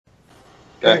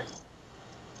Okay.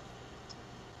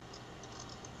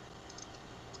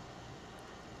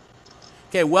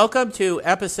 Okay, welcome to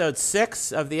episode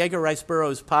 6 of the Edgar Rice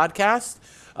Burroughs podcast.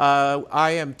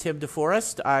 I am Tim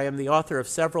DeForest. I am the author of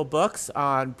several books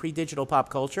on pre-digital pop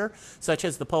culture, such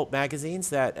as the pulp magazines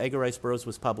that Edgar Rice Burroughs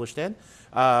was published in.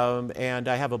 And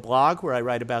I have a blog where I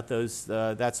write about those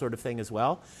that sort of thing as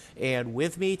well. And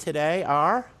with me today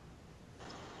are...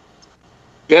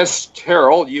 Jess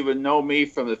Terrell. You would know me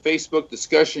from the Facebook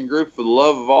discussion group for the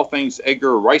love of all things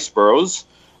Edgar Rice Burroughs,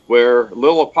 where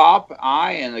Lilla Pop,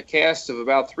 I, and a cast of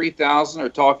about 3,000 are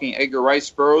talking Edgar Rice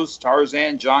Burroughs,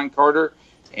 Tarzan, John Carter,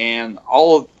 and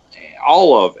all of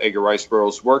Edgar Rice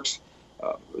Burroughs' works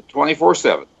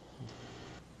 24/7.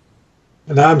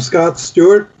 And I'm Scott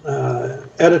Stewart,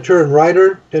 editor and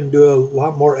writer. Tend to do a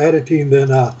lot more editing than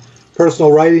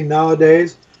personal writing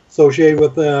nowadays, associated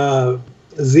with a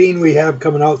zine we have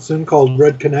coming out soon called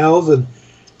Red Canals, and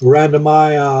Random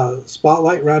Eye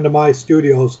Spotlight, Random Eye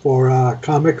Studios for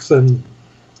comics and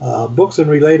books and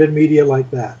related media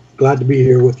like that. Glad to be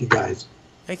here with you guys.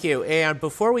 Thank you. And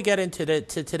before we get into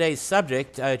today's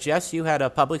subject, Jess, you had a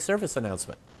public service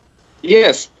announcement.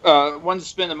 Yes, wanted to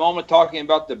spend a moment talking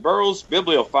about the Burroughs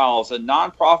Bibliophiles, a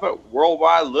nonprofit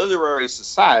worldwide literary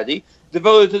society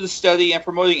devoted to the study and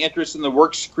promoting interest in the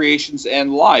works, creations,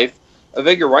 and life of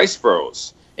Edgar Rice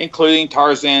Burroughs, including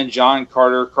Tarzan, John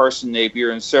Carter, Carson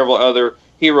Napier, and several other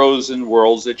heroes and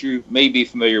worlds that you may be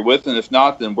familiar with, and if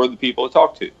not, then we're the people to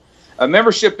talk to.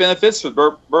 Membership benefits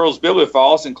for Burroughs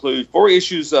Bibliophiles include 4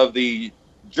 issues of the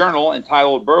journal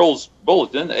entitled Burroughs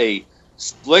Bulletin, a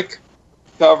slick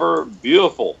cover,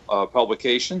 beautiful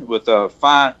publication with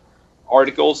fine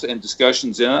articles and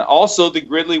discussions in it. Also, the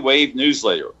Gridley Wave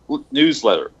newsletter.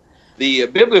 The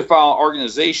Bibliophile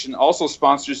organization also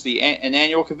sponsors an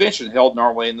annual convention held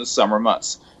normally in the summer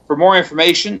months. For more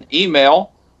information,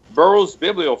 email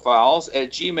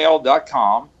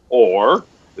burroughsbibliophiles@gmail.com or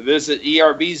visit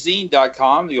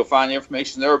erbzine.com. You'll find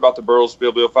information there about the Burroughs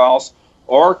Bibliophiles,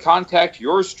 or contact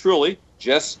yours truly,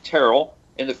 Jess Terrell,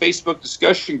 in the Facebook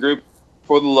discussion group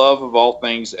for the love of all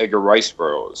things Edgar Rice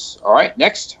Burroughs. All right,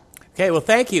 next. Okay, well,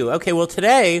 thank you. Okay, well,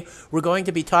 today we're going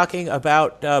to be talking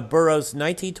about Burroughs'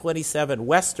 1927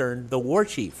 Western, The War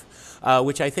Chief,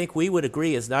 which I think we would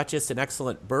agree is not just an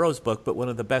excellent Burroughs book, but one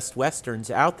of the best Westerns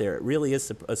out there. It really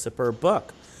is a superb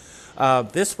book.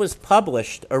 This was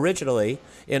published originally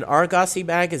in Argosy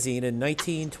magazine in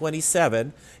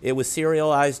 1927. It was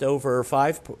serialized over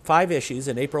five issues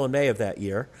in April and May of that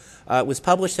year. It was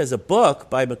published as a book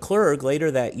by McClurg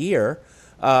later that year.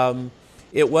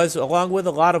 It was, along with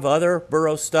a lot of other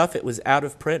Burroughs stuff, it was out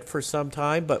of print for some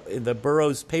time, but in the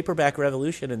Burroughs paperback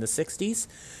revolution in the 60s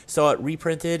saw it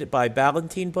reprinted by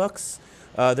Ballantine Books.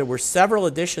 There were several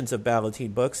editions of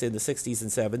Ballantine Books in the 60s and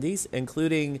 70s,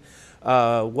 including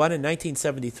one in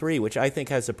 1973, which I think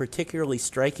has a particularly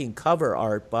striking cover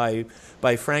art by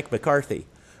Frank McCarthy.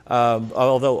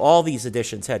 Although all these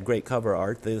editions had great cover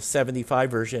art, the 75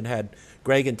 version had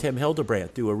Greg and Tim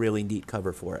Hildebrandt do a really neat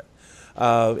cover for it.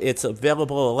 It's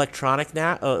available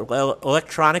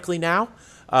electronically now,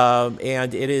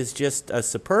 and it is just a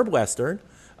superb Western.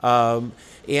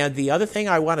 And the other thing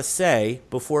I want to say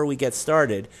before we get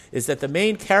started is that the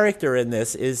main character in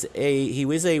this he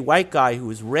was a white guy who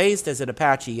was raised as an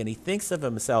Apache, and he thinks of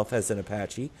himself as an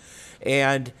Apache.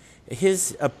 And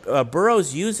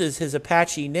Burroughs uses his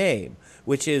Apache name,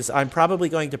 which is, I'm probably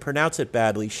going to pronounce it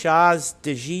badly, Shaz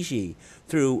Djiji,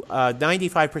 through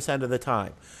 95% of the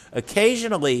time.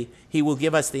 Occasionally, he will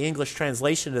give us the English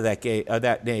translation of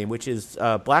that name, which is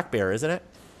Black Bear, isn't it?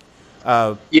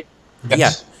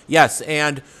 Yes.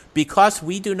 And because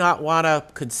we do not want to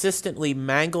consistently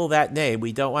mangle that name,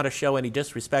 we don't want to show any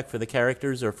disrespect for the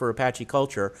characters or for Apache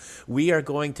culture, we are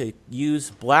going to use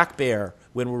Black Bear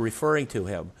when we're referring to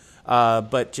him.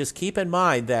 But just keep in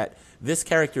mind that this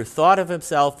character thought of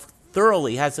himself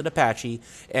thoroughly as an Apache,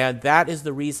 and that is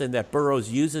the reason that Burroughs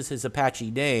uses his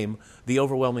Apache name the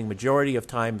overwhelming majority of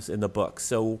times in the book.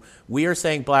 So we are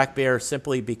saying Black Bear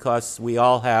simply because we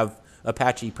all have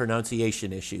Apache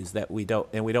pronunciation issues that we don't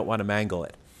want to mangle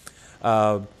it.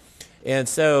 And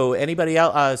so anybody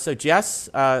else? So Jess,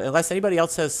 unless anybody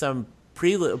else has some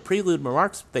prelude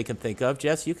remarks they can think of,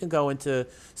 Jess, you can go into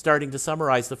starting to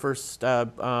summarize the first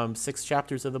 6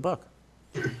 chapters of the book.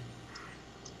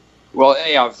 Well,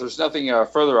 anyhow, if there's nothing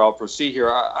further, I'll proceed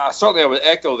here. I certainly would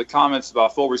echo the comments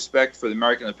about full respect for the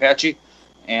American Apache,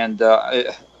 and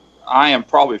I am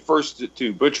probably first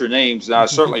to butcher names, and I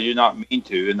certainly do not mean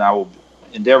to, and I will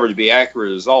endeavor to be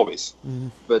accurate as always. Mm-hmm.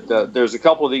 But there's a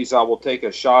couple of these I will take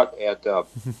a shot at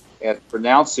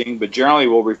pronouncing, but generally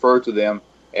we'll refer to them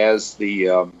as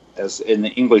the as in the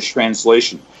English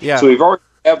translation. Yeah. So we've already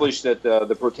established that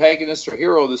the protagonist or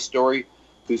hero of the story,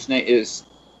 whose name is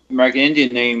American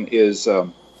Indian name is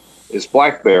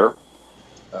Black Bear.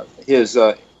 His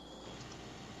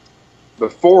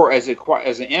before as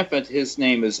an infant, his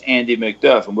name is Andy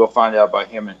McDuff, and we'll find out about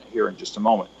him here in just a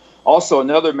moment. Also,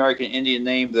 another American Indian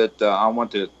name that I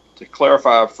want to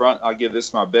clarify up front. I'll give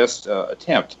this my best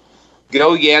attempt.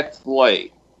 Goyat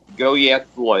Thley,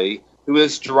 who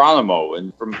is Geronimo,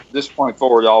 and from this point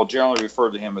forward, I'll generally refer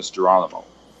to him as Geronimo.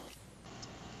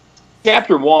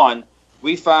 Chapter 1,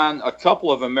 we find a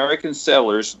couple of American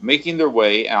settlers making their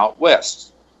way out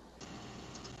west.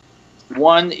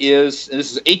 One is, and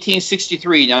this is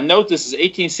 1863. Now note this is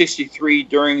 1863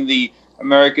 during the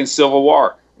American Civil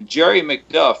War. Jerry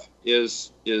McDuff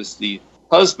is the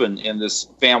husband in this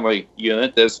family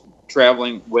unit that's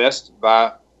traveling west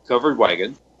by covered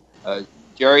wagon.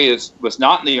 Jerry was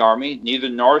not in the Army, neither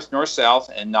north nor south,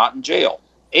 and not in jail.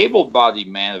 Able-bodied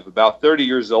man of about 30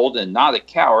 years old and not a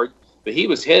coward, but he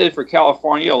was headed for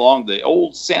California along the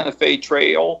old Santa Fe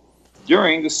Trail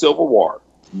during the Civil War.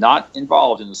 Not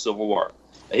involved in the Civil War.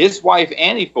 His wife,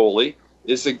 Annie Foley,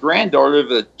 is the granddaughter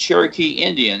of a Cherokee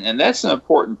Indian, and that's an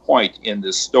important point in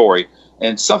this story,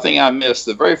 and something I missed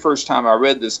the very first time I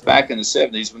read this back in the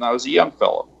 70s when I was a young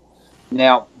fellow.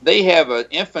 Now, they have an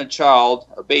infant child,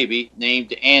 a baby,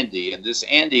 named Andy, and this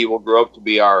Andy will grow up to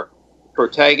be our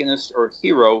protagonist or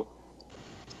hero,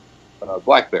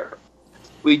 Black Bear.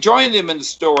 We joined them in the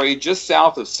story just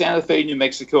south of Santa Fe, New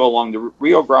Mexico, along the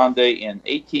Rio Grande in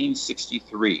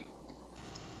 1863.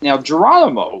 Now,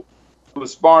 Geronimo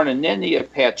was born in Nene,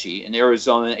 Apache in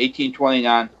Arizona in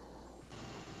 1829.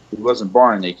 He wasn't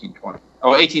born in 1820. Oh,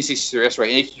 1863, that's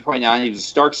right. In 1829, he was a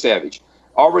stark savage.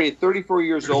 Already at 34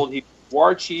 years old, he was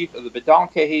war chief of the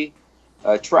Bedonkohe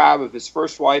tribe of his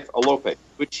first wife, Alope,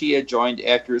 which he had joined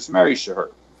after his marriage to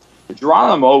her.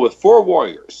 Geronimo, with 4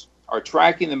 warriors, are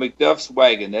tracking the McDuff's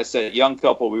wagon. That's that young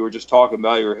couple we were just talking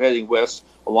about. You were heading west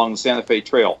along the Santa Fe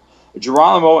Trail.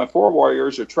 Geronimo and 4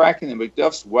 warriors are tracking the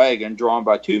McDuff's wagon drawn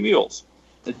by 2 mules.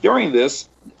 And during this,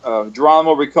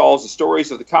 Geronimo recalls the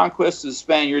stories of the conquest of the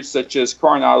Spaniards, such as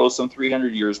Coronado some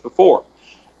 300 years before.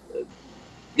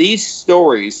 These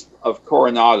stories of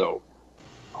Coronado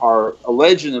are a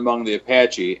legend among the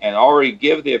Apache and already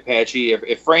give the Apache,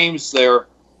 it frames their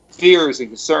fears and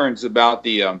concerns about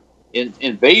the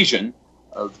invasion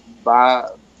by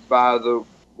the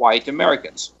white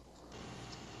Americans.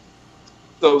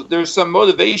 So there's some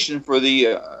motivation for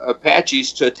the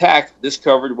Apaches to attack this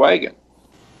covered wagon.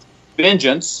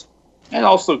 Vengeance and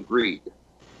also greed.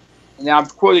 Now I'm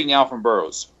quoting now from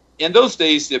Burroughs. In those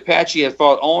days, the Apache had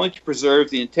fought only to preserve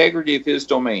the integrity of his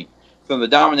domain from the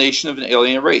domination of an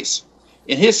alien race.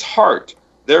 In his heart,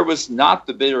 there was not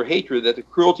the bitter hatred that the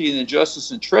cruelty and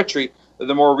injustice and treachery of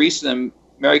the more recent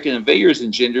American invaders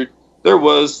engendered. There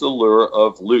was the lure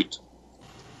of loot.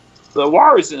 The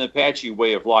war is an Apache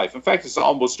way of life. In fact, it's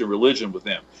almost a religion with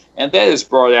them. And that is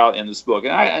brought out in this book.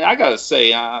 And I got to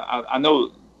say, I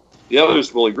know the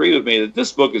others will agree with me that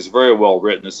this book is very well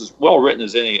written. It's as well written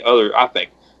as any other, I think,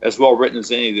 as well written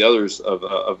as any of the others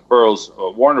of Burroughs'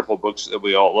 wonderful books that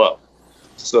we all love.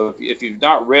 So if you've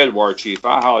not read War Chief,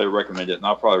 I highly recommend it, and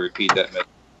I'll probably repeat that message.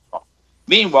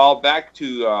 Meanwhile, back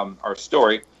to our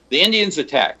story. The Indians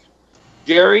attack.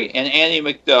 Jerry and Annie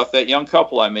McDuff, that young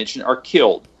couple I mentioned, are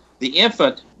killed. The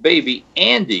infant baby,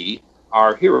 Andy,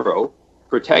 our hero,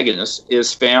 protagonist,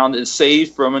 is found and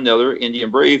saved from another Indian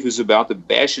brave who's about to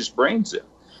bash his brains in.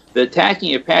 The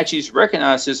attacking Apaches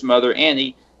recognize his mother,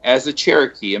 Annie, as a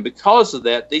Cherokee, and because of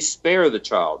that, they spare the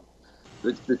child.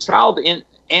 The child,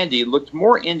 Andy, looked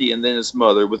more Indian than his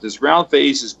mother, with his round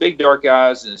face, his big dark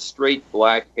eyes, and his straight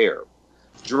black hair.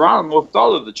 Geronimo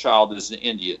thought of the child as an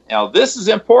Indian. Now, this is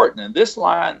important, and this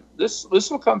line, this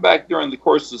will come back during the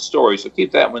course of the story, so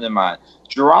keep that one in mind.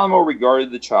 Geronimo regarded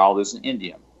the child as an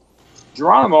Indian.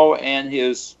 Geronimo and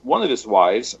one of his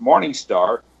wives,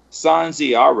 Morningstar,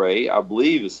 Sanziare, I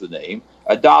believe is the name,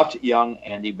 adopt young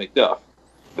Andy McDuff.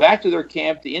 Back to their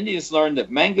camp, the Indians learned that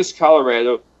Mangus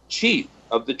Colorado, chief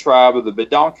of the tribe of the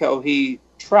Bedonkohe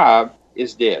tribe,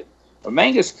 is dead.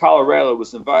 Mangus Colorado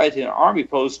was invited to an army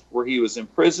post where he was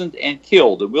imprisoned and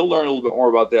killed, and we'll learn a little bit more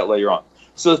about that later on.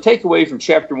 So the takeaway from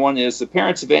chapter 1 is the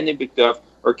parents of Andy McDuff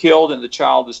are killed, and the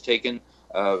child is taken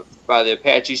by the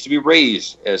Apaches to be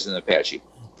raised as an Apache.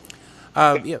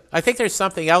 Yeah, I think there's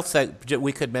something else that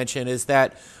we could mention is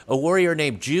that a warrior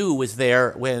named Jew was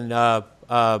there when,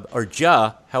 or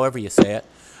Ja, however you say it,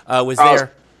 was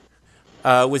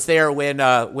there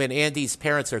when Andy's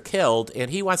parents are killed, and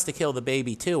he wants to kill the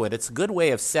baby too. And it's a good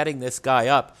way of setting this guy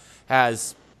up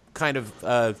as kind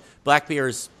of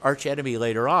Blackbeard's archenemy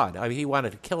later on. I mean, he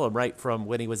wanted to kill him right from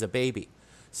when he was a baby.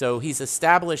 So he's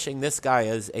establishing this guy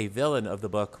as a villain of the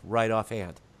book right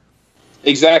offhand.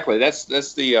 Exactly. That's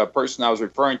the person I was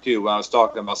referring to when I was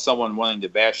talking about someone wanting to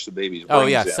bash the baby's brains. Oh,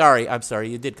 yeah. In. Sorry. I'm sorry.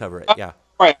 You did cover it. Yeah.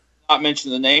 Right. Not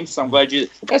mention the name, so I'm glad you.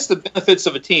 That's the benefits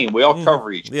of a team. We all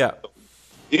cover each other. Yeah.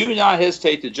 Do not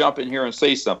hesitate to jump in here and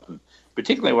say something,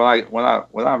 particularly when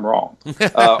I'm wrong.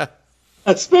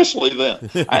 Especially then.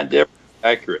 I endeavor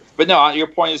accurate. But no, your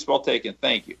point is well taken.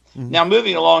 Thank you. Now,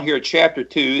 moving along here, Chapter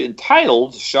 2,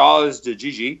 entitled Shah's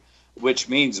Djiji, which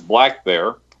means Black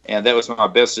Bear, and that was my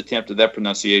best attempt at that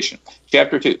pronunciation.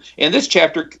 Chapter 2. And this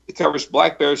chapter covers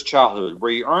Black Bear's childhood,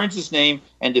 where he earns his name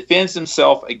and defends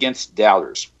himself against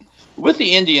doubters. With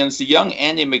the Indians, the young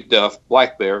Andy McDuff,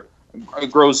 Black Bear,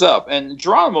 grows up, and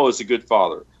Geronimo is a good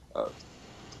father.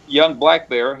 Young Black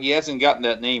Bear, he hasn't gotten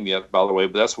that name yet, by the way,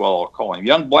 but that's what I'll call him.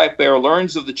 Young Black Bear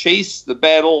learns of the chase, the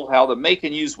battle, how to make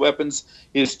and use weapons,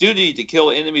 his duty to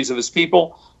kill enemies of his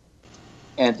people,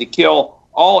 and to kill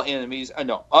all enemies.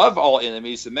 Of all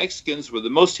enemies, the Mexicans were the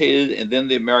most hated, and then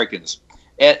the Americans.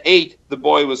 At 8, the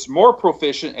boy was more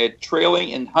proficient at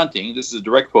trailing and hunting. This is a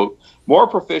direct quote. More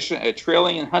proficient at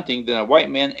trailing and hunting than a white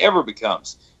man ever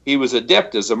becomes. He was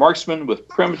adept as a marksman with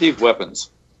primitive weapons.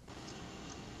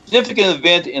 Significant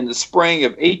event in the spring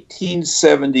of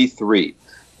 1873.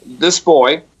 This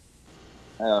boy,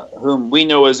 whom we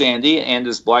know as Andy and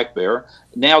as Black Bear,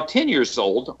 now 10 years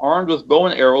old, armed with bow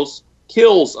and arrows,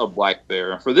 kills a black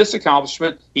bear. And for this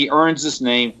accomplishment, he earns his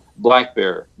name, Black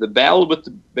Bear. The battle with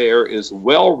the bear is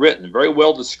well written, very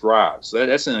well described. So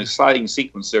that's an exciting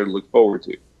sequence there to look forward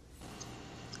to.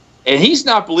 And he's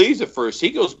not believed at first.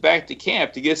 He goes back to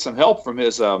camp to get some help from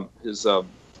his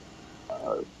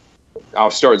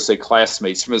I'll start to say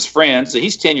classmates, from his friends. So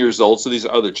he's 10 years old, so these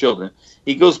are other children.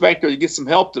 He goes back there to get some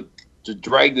help to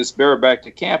drag this bear back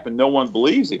to camp, and no one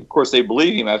believes him. Of course, they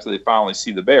believe him after they finally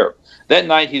see the bear. That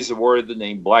night, he's awarded the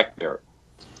name Black Bear.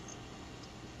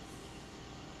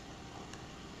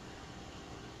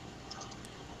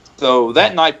 So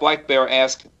that night, Black Bear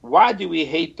asks, why do we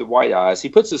hate the White Eyes? He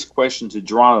puts this question to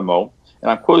Geronimo,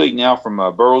 and I'm quoting now from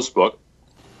Burroughs' book.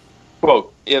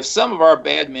 Quote, if some of our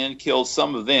bad men killed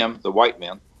some of them, the white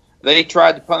men, they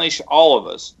tried to punish all of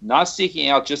us, not seeking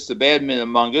out just the bad men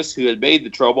among us who had made the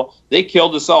trouble. They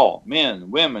killed us all,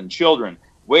 men, women, children,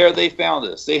 where they found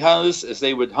us. They hunted us as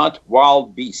they would hunt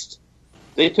wild beasts.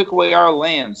 They took away our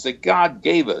lands that God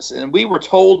gave us, and we were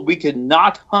told we could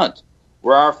not hunt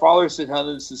where our fathers had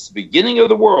hunted since the beginning of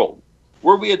the world,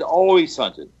 where we had always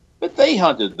hunted. But they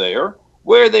hunted there,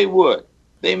 where they would.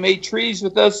 They made treaties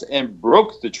with us and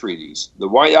broke the treaties. The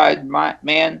white-eyed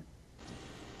man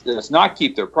does not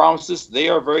keep their promises. They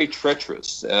are very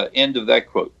treacherous. End of that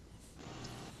quote.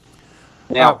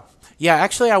 Now, yeah,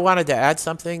 actually, I wanted to add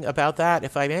something about that,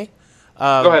 if I may.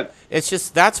 Go ahead. It's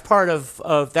just that's part of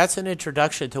that's an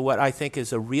introduction to what I think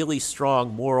is a really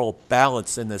strong moral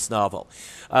balance in this novel.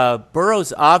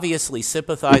 Burroughs obviously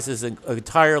sympathizes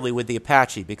entirely with the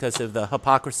Apache because of the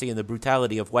hypocrisy and the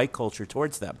brutality of white culture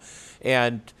towards them,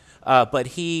 but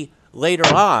he later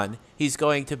on he's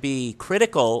going to be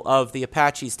critical of the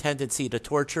Apache's tendency to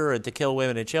torture and to kill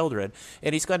women and children,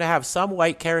 and he's going to have some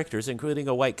white characters, including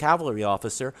a white cavalry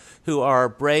officer, who are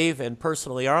brave and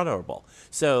personally honorable.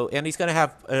 So, and he's going to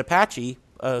have an Apache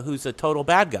who's a total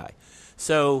bad guy.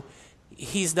 So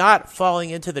he's not falling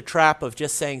into the trap of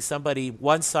just saying somebody,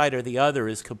 one side or the other,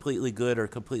 is completely good or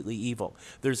completely evil.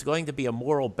 There's going to be a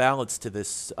moral balance to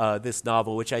this this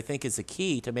novel, which I think is a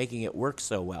key to making it work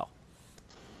so well.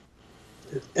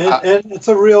 And it's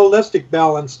a realistic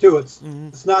balance too.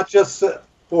 It's not just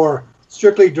for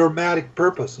strictly dramatic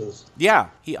purposes. Yeah,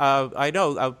 I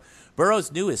know.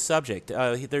 Burroughs knew his subject.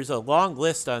 There's a long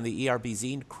list on the ERB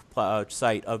Zine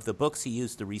site of the books he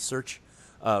used to research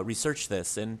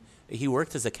this, and he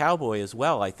worked as a cowboy as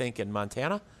well, I think, in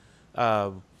Montana.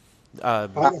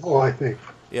 Idaho, I think.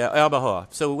 Yeah, Omaha.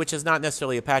 So, which is not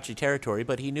necessarily Apache territory,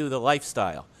 but he knew the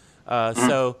lifestyle.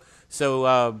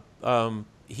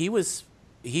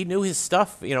 He knew his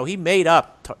stuff. You know, he made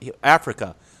up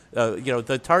Africa.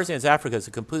 The Tarzan's Africa is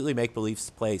a completely make-believe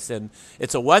place, and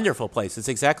it's a wonderful place. It's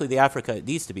exactly the Africa it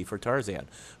needs to be for Tarzan.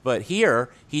 But here,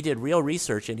 he did real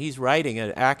research, and he's writing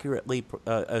an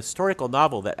a historical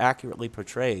novel that accurately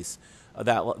portrays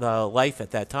the life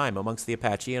at that time amongst the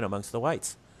Apache and amongst the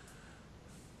whites.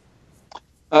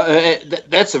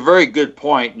 That's a very good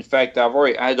point. In fact, I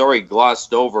had already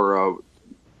glossed over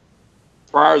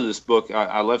prior to this book.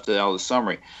 I left it out of the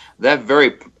summary. That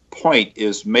very point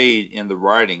is made in the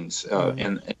writings,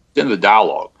 in the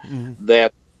dialogue,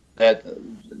 that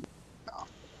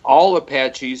all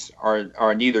Apaches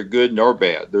are neither good nor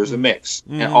bad. There's a mix,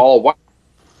 Mm-hmm. and all white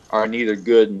are neither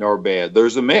good nor bad.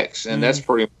 There's a mix, and that's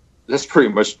pretty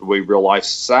much the way real life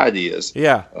society is.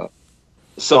 Yeah.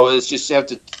 So it's just you have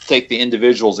to take the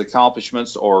individual's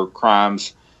accomplishments or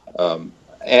crimes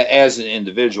as an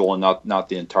individual, and not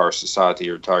the entire society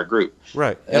or entire group.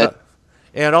 Right.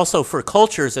 And also for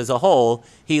cultures as a whole,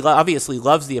 he obviously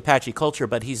loves the Apache culture,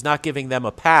 but he's not giving them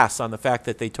a pass on the fact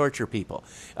that they torture people.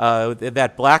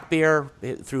 That Black Bear,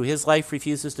 through his life,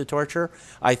 refuses to torture.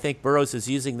 I think Burroughs is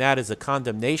using that as a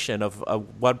condemnation of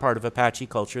one part of Apache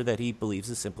culture that he believes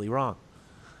is simply wrong.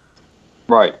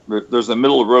 Right. There's a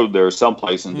middle road there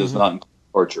someplace, and does not include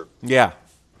torture. Yeah.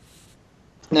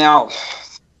 Now,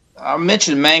 I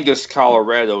mentioned Mangus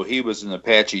Colorado. He was an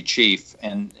Apache chief,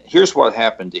 and here's what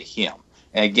happened to him.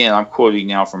 And again, I'm quoting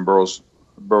now from Burroughs'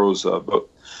 book.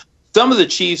 Some of the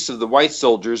chiefs of the white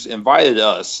soldiers invited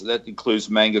us, that includes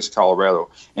Mangus Colorado,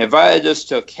 invited us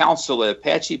to a council at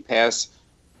Apache Pass.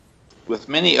 With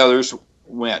many others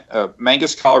went.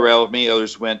 Mangus Colorado, many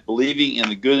others went, believing in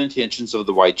the good intentions of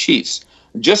the white chiefs.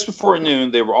 Just before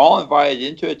noon, they were all invited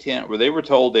into a tent where they were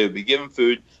told they would be given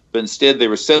food, but instead they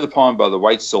were set upon by the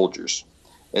white soldiers.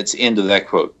 That's the end of that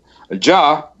quote.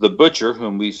 Ja, the butcher,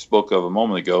 whom we spoke of a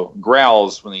moment ago,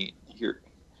 growls when he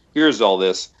hears all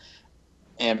this,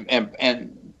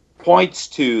 and points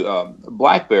to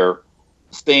Black Bear,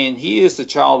 saying he is the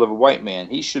child of a white man.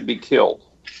 He should be killed.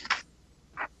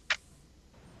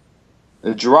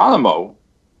 Geronimo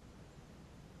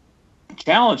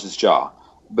challenges Ja,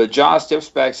 but Ja steps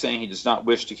back, saying he does not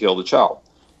wish to kill the child.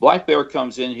 Black Bear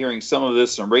comes in, hearing some of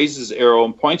this, and raises his arrow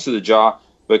and points to the Ja,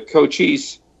 but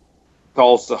Cochise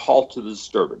calls to halt to the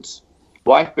disturbance.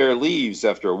 Black Bear leaves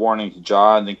after a warning to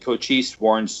Ja, and then Cochise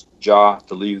warns Ja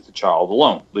to leave the child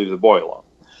alone, leave the boy alone.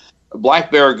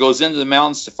 Black Bear goes into the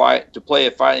mountains to play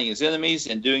at fighting his enemies,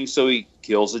 and doing so he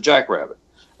kills a jackrabbit.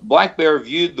 Black Bear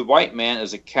viewed the white man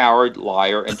as a coward,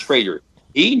 liar, and traitor.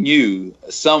 He knew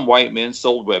some white men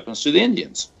sold weapons to the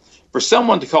Indians. For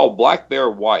someone to call Black Bear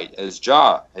white, as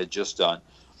Ja had just done,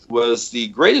 was the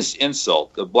greatest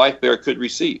insult that Black Bear could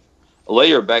receive.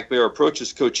 Later, Black Bear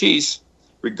approaches Cochise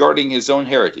regarding his own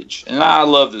heritage. And I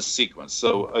love this sequence.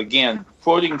 So, again,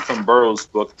 quoting from Burroughs'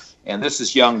 book, and this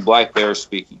is young Black Bear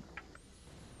speaking.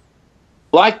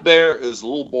 Black Bear is a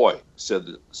little boy, said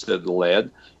the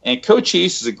lad, and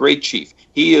Cochise is a great chief.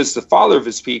 He is the father of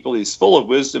his people. He is full of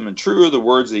wisdom, and true are the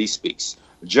words that he speaks.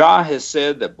 Ja has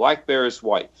said that Black Bear is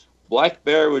white. Black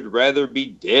Bear would rather be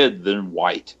dead than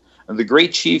white. And the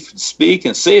great chief would speak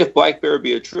and say, if Black Bear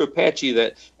be a true Apache,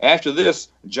 that after this,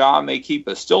 Ja may keep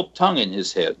a still tongue in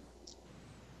his head.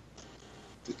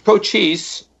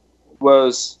 Cochise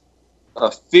was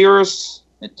a fierce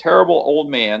and terrible old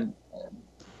man.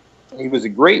 He was a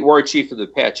great war chief of the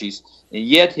Apaches, and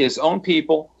yet his own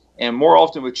people, and more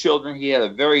often with children, he had a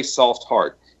very soft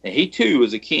heart. And he too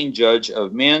was a keen judge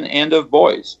of men and of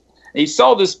boys. And he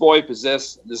saw this boy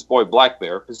Black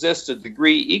Bear, possessed a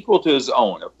degree equal to his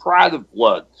own, a pride of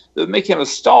blood that would make him a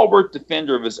stalwart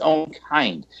defender of his own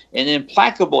kind, an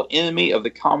implacable enemy of the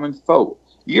common foe.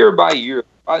 Year by year,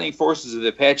 the fighting forces of the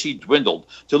Apache dwindled.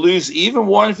 To lose even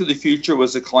one for the future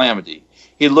was a calamity.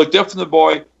 He looked up from the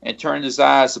boy and turned his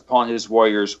eyes upon his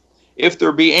warriors. If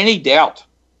there be any doubt,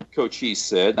 Cochise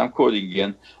said, I'm quoting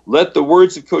again, let the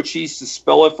words of Cochise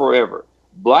dispel it forever.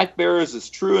 Black Bear is as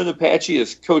true an Apache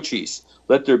as Cochise.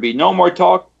 Let there be no more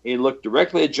talk. He looked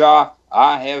directly at Ja.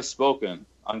 I have spoken,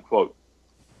 unquote.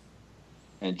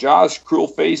 And Ja's cruel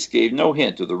face gave no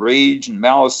hint of the rage and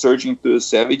malice surging through his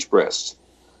savage breast.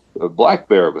 But Black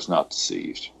Bear was not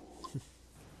deceived.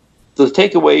 So the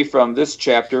takeaway from this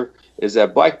chapter is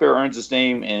that Black Bear earns his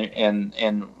name,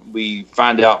 and we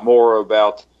find out more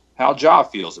about how Ja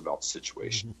feels about the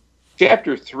situation.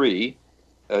 Chapter 3,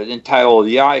 entitled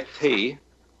Yai P.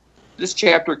 This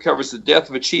chapter covers the death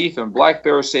of a chief and Black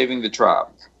Bear saving the tribe.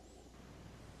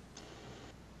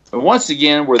 And once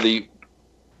again, where the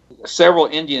several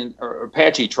Indian or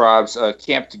Apache tribes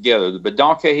camped together. The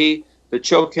Bedonkohe, the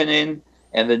Chokanin,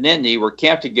 and the Nini were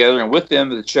camped together, and with them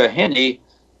the Chahini.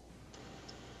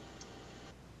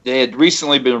 They had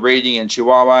recently been raiding in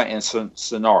Chihuahua and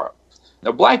Sonora.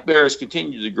 Now, Black Bear has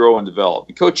continued to grow and develop.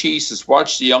 And Cochise has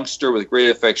watched the youngster with great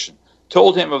affection,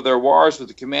 told him of their wars with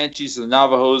the Comanches and the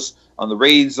Navajos, on the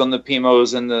raids on the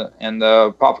Pimos and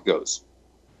the Papagos.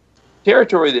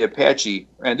 Territory of the Apache,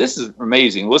 and this is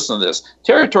amazing, listen to this.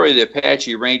 Territory of the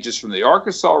Apache ranges from the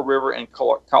Arkansas River in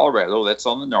Colorado, that's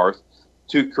on the north,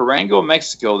 to Carango,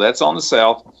 Mexico, that's on the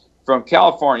south, from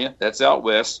California, that's out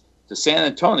west, to San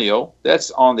Antonio,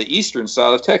 that's on the eastern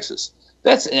side of Texas.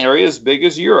 That's an area as big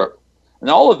as Europe. And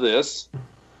all of this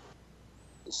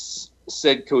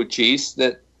said Cochise,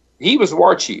 that he was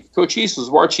war chief. Cochise was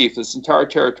war chief of this entire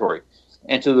territory.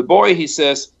 And to the boy, he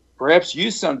says, perhaps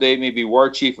you someday may be war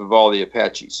chief of all the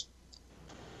Apaches.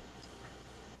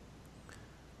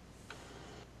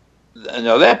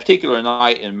 Now, that particular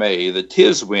night in May, the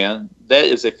Tizwin, that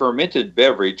is a fermented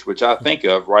beverage, which I think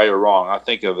of, right or wrong, I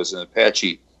think of as an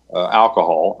Apache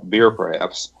alcohol, beer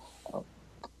perhaps.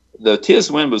 The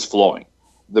Tizwin was flowing.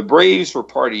 The Braves were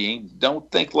partying. Don't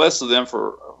think less of them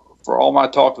for all my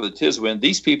talk of the Tizwin.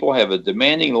 These people have a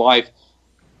demanding life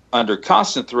under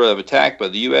constant threat of attack by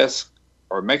the U.S.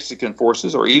 or Mexican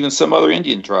forces or even some other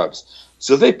Indian tribes.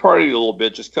 So they partied a little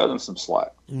bit, just cut them some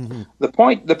slack. Mm-hmm.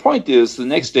 The point is, the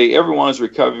next day, everyone is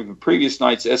recovering from previous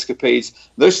night's escapades.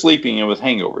 They're sleeping in with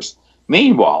hangovers.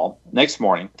 Meanwhile, next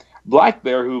morning, Black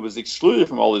Bear, who was excluded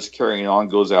from all this carrying on,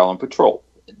 goes out on patrol.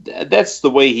 That's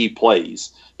the way he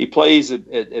plays. He plays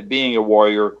at being a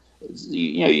warrior.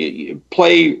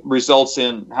 Play results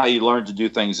in how you learn to do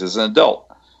things as an adult.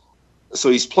 So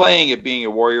he's playing at being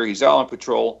a warrior. He's out on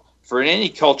patrol. For in any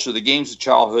culture, the games of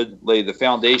childhood lay the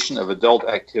foundation of adult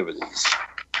activities.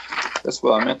 That's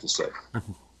what I meant to say.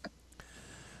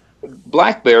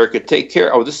 Black Bear could take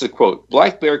care. Oh, this is a quote.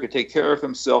 Black Bear could take care of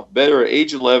himself better at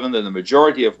age 11 than the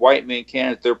majority of white men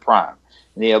can at their prime.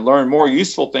 And he had learned more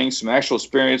useful things from actual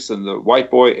experience than the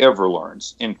white boy ever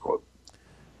learns. End quote.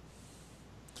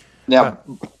 Now,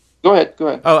 go ahead.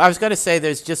 Oh, I was going to say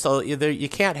there's just you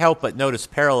can't help but notice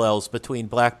parallels between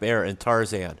Black Bear and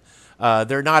Tarzan.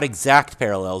 They're not exact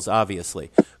parallels,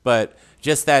 obviously, but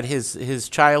just that his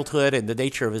childhood and the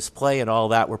nature of his play and all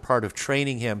that were part of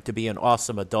training him to be an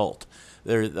awesome adult.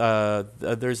 There's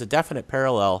a definite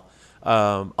parallel.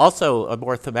 Also, a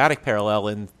more thematic parallel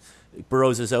in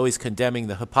Burroughs is always condemning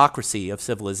the hypocrisy of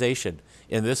civilization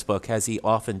in this book, as he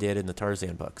often did in the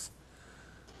Tarzan books.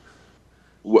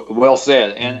 Well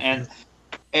said.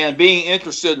 And being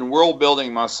interested in world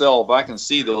building myself, I can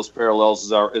see those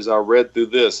parallels as I read through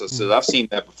this. I said, I've seen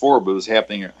that before, but it was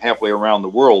happening halfway around the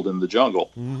world in the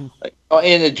jungle. Mm-hmm.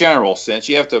 In a general sense,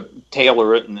 you have to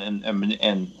tailor it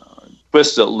and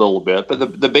twist it a little bit,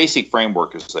 but the basic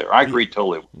framework is there. I agree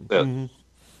totally with that. Mm-hmm.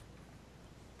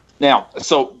 Now,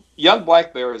 so young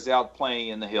Black Bear is out playing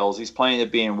in the hills. He's playing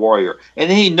at being a warrior. And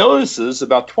then he notices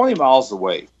about 20 miles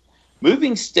away,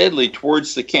 moving steadily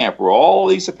towards the camp where all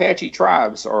these Apache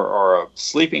tribes are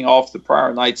sleeping off the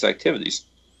prior night's activities,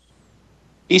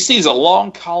 he sees a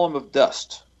long column of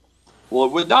dust. Well,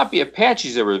 it would not be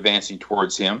Apaches that were advancing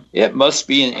towards him. It must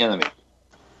be an enemy.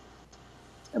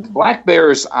 And Black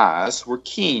Bear's eyes were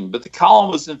keen, but the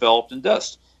column was enveloped in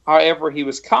dust. However, he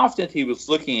was confident he was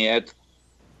looking at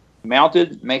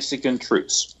mounted Mexican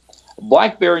troops.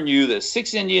 Black Bear knew that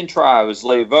 6 Indian tribes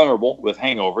lay vulnerable with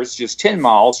hangovers just 10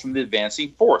 miles from the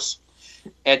advancing force.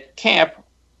 At camp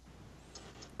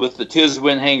with the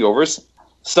Tizwin hangovers,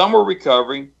 some were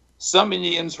recovering, some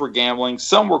Indians were gambling,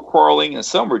 some were quarreling, and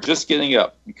some were just getting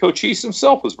up. And Cochise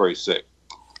himself was very sick.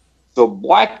 So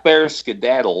Black Bear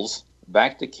skedaddles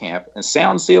back to camp and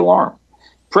sounds the alarm.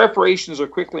 Preparations are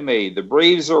quickly made. The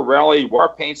Braves are rallied, war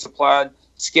paint supplied,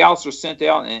 scouts are sent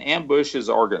out, and an ambush is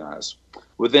organized.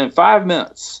 Within 5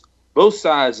 minutes, both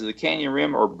sides of the canyon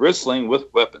rim are bristling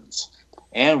with weapons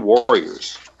and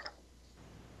warriors.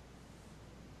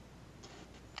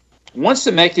 Once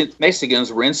the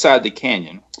Mexicans were inside the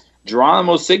canyon,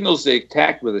 Geronimo signals the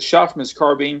attack with a shot from his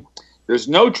carbine. There's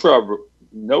no cover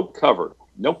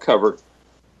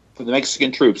for the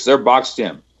Mexican troops. They're boxed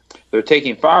in. They're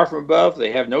taking fire from above.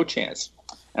 They have no chance.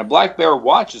 And Black Bear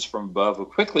watches from above, who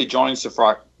quickly joins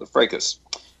the fracas.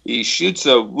 He shoots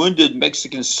a wounded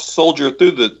Mexican soldier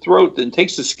through the throat, then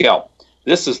takes the scalp.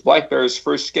 This is Black Bear's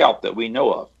first scalp that we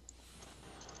know of.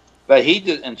 But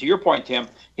and to your point, Tim,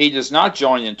 he does not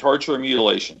join in torture or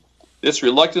mutilation. This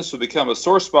reluctance would become a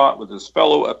sore spot with his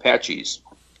fellow Apaches.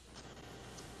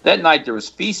 That night there was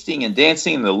feasting and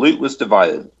dancing, and the loot was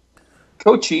divided.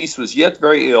 Cochise was yet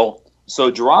very ill,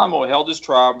 so Geronimo held his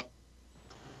tribe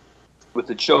with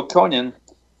the Chokonin.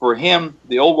 For him,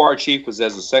 the old war chief was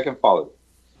as a second father.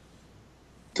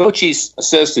 Cochise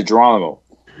says to Geronimo,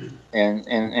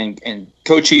 and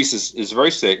Cochise is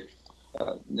very sick,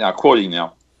 now quoting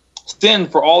now, "Send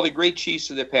for all the great chiefs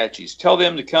of the Apaches. Tell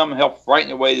them to come and help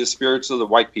frighten away the spirits of the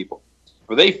white people.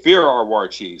 For they fear our war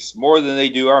chiefs more than they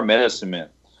do our medicine men.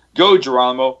 Go,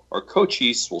 Geronimo, or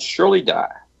Cochise will surely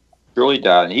die." Surely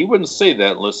die. And he wouldn't say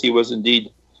that unless he was indeed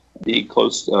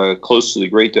close to the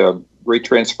great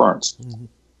transference. Mm-hmm.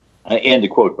 End the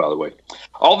quote, by the way.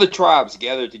 All the tribes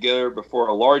gathered together before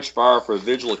a large fire for a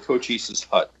vigil at Cochise's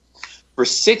hut. For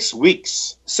 6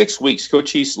 weeks,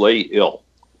 Cochise lay ill.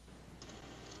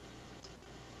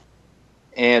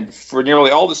 And for nearly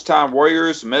all this time,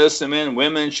 warriors, medicine men,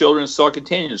 women, and children sought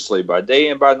continuously by day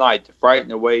and by night to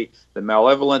frighten away the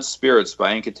malevolent spirits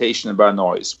by incantation and by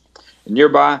noise. And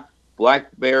nearby, Black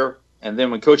Bear, and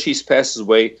then when Cochise passes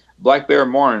away, Black Bear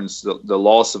mourns the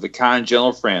loss of a kind,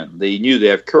 gentle friend. They knew they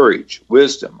have courage,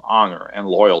 wisdom, honor, and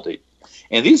loyalty.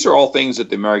 And these are all things that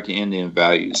the American Indian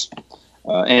values.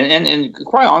 And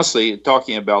quite honestly,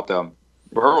 talking about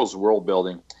Burroughs' world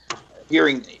building,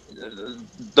 hearing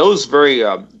those very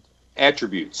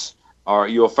attributes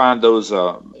you'll find those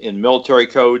in military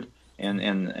code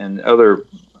and other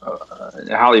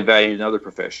highly valued in other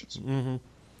professions. Mm-hmm.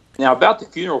 Now, about the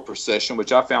funeral procession,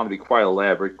 which I found to be quite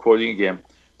elaborate, quoting again,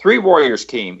 3 warriors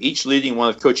came, each leading one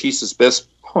of Cochise's best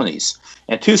ponies,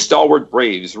 and 2 stalwart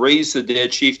braves raised the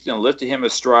dead chieftain and lifted him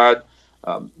astride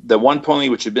the one pony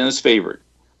which had been his favorite,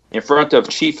 in front of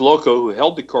Chief Loco, who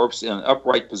held the corpse in an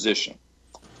upright position.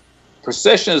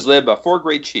 Procession is led by 4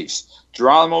 great chiefs,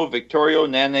 Geronimo, Victorio,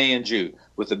 Nane, and Jew,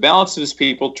 with the balance of his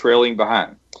people trailing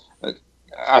behind.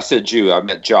 I said Jew, I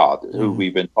meant Jah, who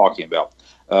we've been talking about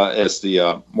as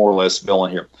the more or less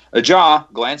villain here. Jah,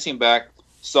 glancing back,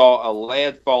 saw a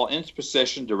lad fall into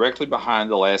procession directly behind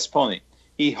the last pony.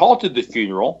 He halted the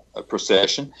funeral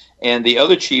procession, and the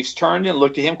other chiefs turned and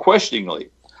looked at him questioningly.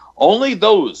 Only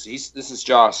those, this is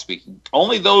Jah speaking,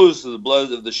 only those of the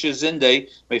blood of the Shizinde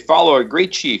may follow a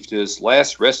great chief to his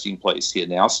last resting place, he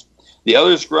announced. The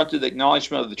others grunted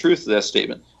acknowledgement of the truth of that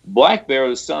statement. Black Bear,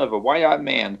 the son of a white-eyed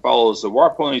man, follows the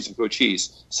war ponies of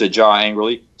Cochise, said Jah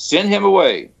angrily. Send him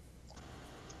away.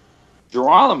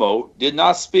 Geronimo did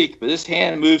not speak, but his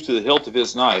hand moved to the hilt of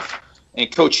his knife,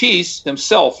 and Cochise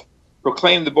himself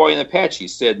proclaimed the boy in Apache,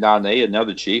 said Nane,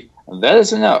 another chief, and that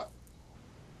is enough.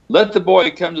 Let the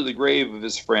boy come to the grave of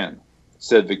his friend,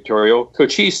 said Victorio.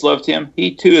 Cochise loved him.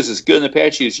 He, too, is as good an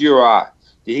Apache as you or I.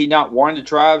 Did he not warn the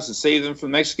tribes and save them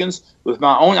from the Mexicans? With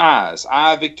my own eyes,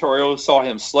 I, Victorio, saw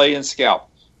him slay and scalp.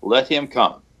 Let him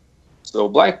come. So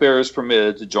Black Bear is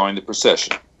permitted to join the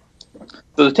procession.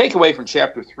 So the takeaway from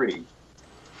Chapter 3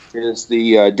 is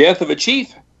the death of a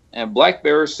chief, and Black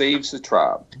Bear saves the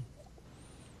tribe.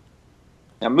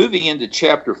 Now moving into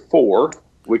Chapter 4,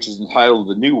 which is entitled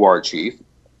The New War Chief,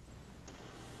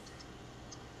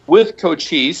 with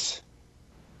Cochise,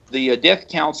 the Death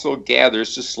Council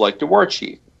gathers to select a war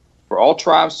chief for all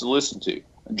tribes to listen to.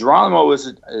 Geronimo Geronimo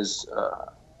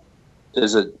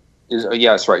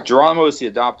is the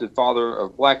adopted father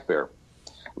of Black Bear.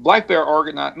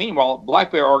 Meanwhile,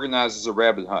 Black Bear organizes a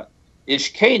rabbit hunt.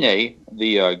 Ishkane,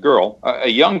 the girl, a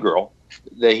young girl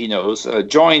that he knows,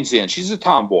 joins in. She's a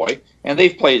tomboy, and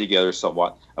they've played together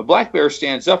somewhat. A Black Bear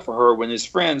stands up for her when his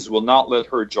friends will not let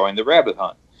her join the rabbit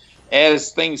hunt.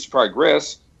 As things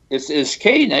progress, it's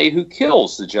Ishkane who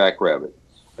kills the jackrabbit.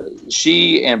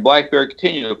 She and Black Bear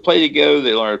continue to play together.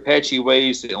 They learn Apache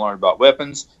ways. They learn about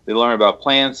weapons. They learn about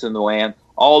plants in the land.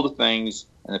 All the things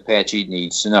an Apache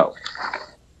needs to know.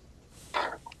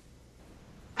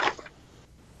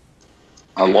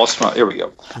 Here we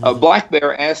go. Black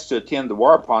Bear asked to attend the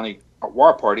war party,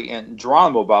 and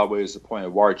Geronimo, by the way, is appointed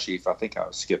war chief. I think I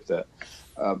skipped that.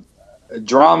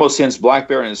 Geronimo sends Black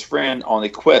Bear and his friend on a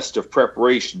quest of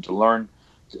preparation to learn.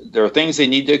 There are things they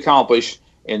need to accomplish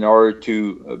in order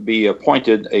to be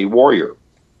appointed a warrior.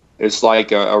 It's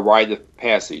like a rite of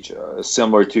passage,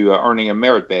 similar to earning a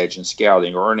merit badge in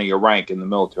scouting or earning a rank in the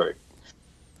military.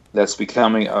 That's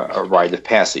becoming a rite of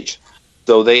passage.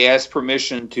 So they ask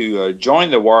permission to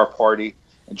join the war party,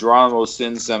 and Geronimo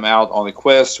sends them out on a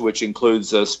quest, which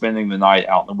includes spending the night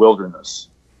out in the wilderness,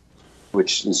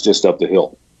 which is just up the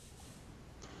hill.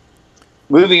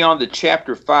 Moving on to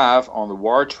Chapter 5 on the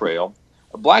war trail,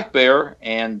 Black Bear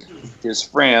and his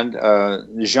friend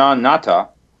Jean Nata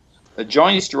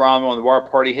joins Geronimo on the war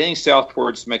party heading south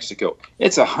towards Mexico.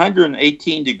 It's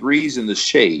 118 degrees in the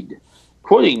shade.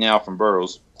 Quoting now from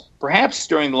Burroughs, perhaps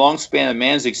during the long span of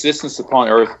man's existence upon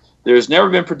Earth, there has never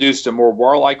been produced a more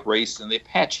warlike race than the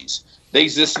Apaches. They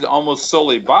existed almost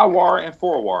solely by war and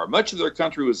for war. Much of their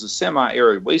country was a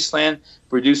semi-arid wasteland,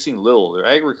 producing little. Their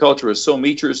agriculture was so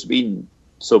meager as to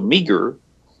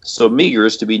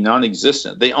be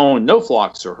non-existent. They owned no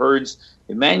flocks or herds.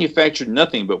 They manufactured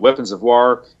nothing but weapons of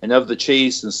war and of the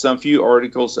chase and some few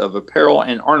articles of apparel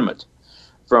and ornament.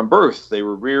 From birth, they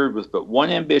were reared with but one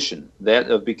ambition,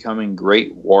 that of becoming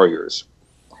great warriors.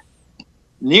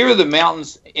 Near the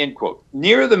mountains, end quote,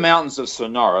 near the mountains of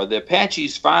Sonora, the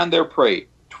Apaches find their prey,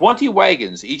 20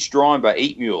 wagons, each drawn by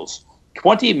 8 mules,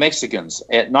 20 Mexicans.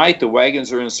 At night, the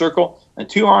wagons are in a circle, and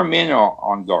 2 armed men are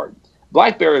on guard.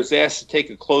 Black Bear is asked to take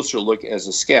a closer look as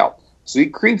a scout. So he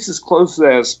creeps as close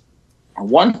as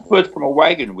 1 foot from a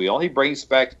wagon wheel. He brings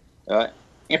back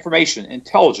information,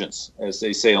 intelligence, as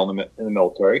they say in the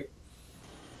military.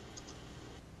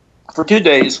 For 2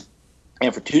 days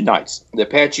and for 2 nights, the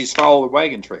Apaches follow the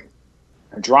wagon train.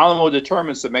 And Geronimo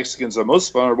determines the Mexicans are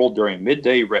most vulnerable during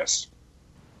midday rest.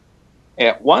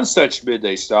 At one such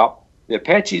midday stop, the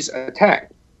Apaches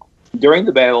attack. During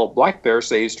the battle, Black Bear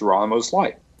saves Geronimo's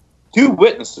life. 2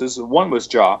 witnesses, one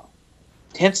was Ja.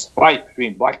 Tense fight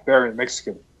between Black Bear and the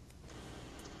Mexican.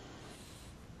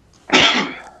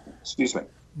 Excuse me.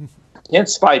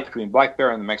 Tense fight between Black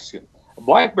Bear and the Mexican.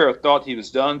 Black Bear thought he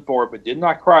was done for, but did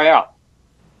not cry out.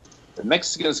 The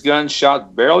Mexican's gun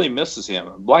shot barely misses him.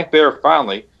 Black Bear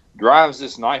finally drives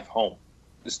his knife home.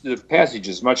 The passage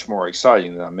is much more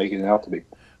exciting than I'm making it out to be.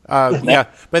 Yeah,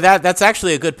 but that's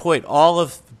actually a good point.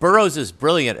 Burroughs is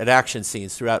brilliant at action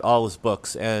scenes throughout all his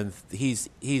books, and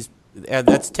and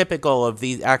that's typical of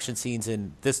these action scenes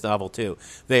in this novel too.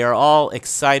 They are all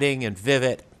exciting and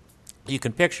vivid. You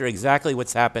can picture exactly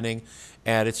what's happening,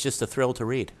 and it's just a thrill to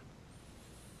read.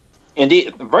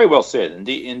 Indeed, very well said.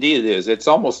 Indeed, it is. It's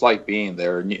almost like being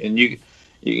there, and you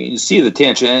can see the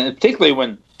tension, and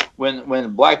particularly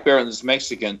when Black Bear and this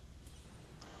Mexican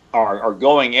are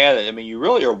going at it. I mean, you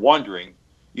really are wondering.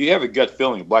 You have a gut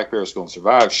feeling Black Bear is going to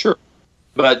survive, sure,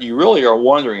 but you really are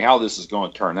wondering how this is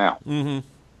going to turn out. Mm-hmm.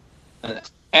 And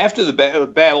after the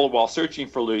battle, while searching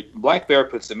for loot, Black Bear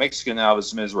puts the Mexican out of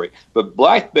his misery, but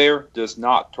Black Bear does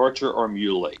not torture or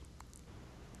mutilate.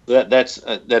 That's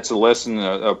a lesson,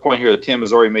 a point here that Tim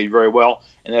has already made very well,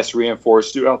 and that's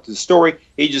reinforced throughout the story.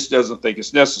 He just doesn't think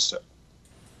it's necessary.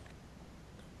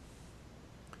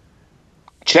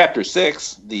 Chapter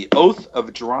 6, The Oath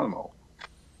of Geronimo.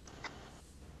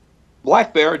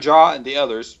 Black Bear, Ja, and the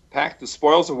others packed the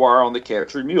spoils of war on the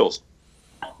captured mules.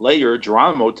 Later,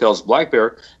 Geronimo tells Black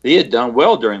Bear that he had done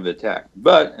well during the attack,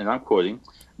 but, and I'm quoting,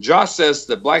 Ja says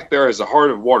that Black Bear has a heart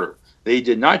of water. They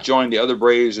did not join the other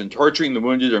braves in torturing the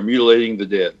wounded or mutilating the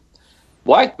dead.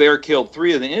 Black Bear killed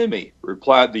 3 of the enemy,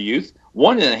 replied the youth,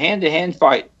 one in a hand-to-hand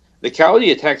fight. The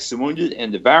coyote attacks the wounded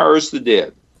and devours the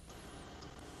dead.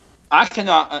 I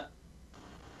cannot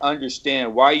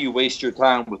understand why you waste your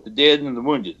time with the dead and the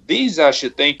wounded. These I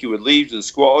should think you would leave to the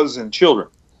squaws and children.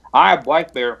 I,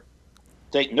 Black Bear,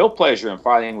 take no pleasure in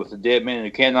fighting with the dead men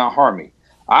who cannot harm me.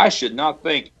 I should not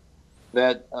think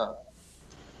that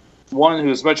one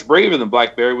who is much braver than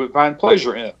Black Bear would find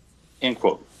pleasure in it. End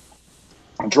quote.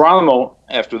 Geronimo,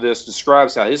 after this,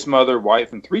 describes how his mother,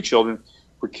 wife, and 3 children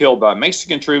were killed by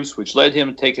Mexican troops, which led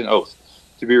him to take an oath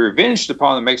to be revenged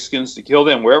upon the Mexicans, to kill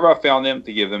them wherever I found them,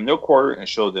 to give them no quarter, and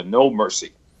show them no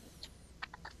mercy.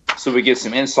 So we get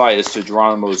some insight as to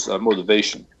Geronimo's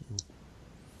motivation.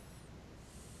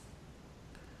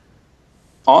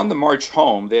 On the march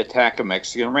home, they attack a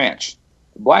Mexican ranch.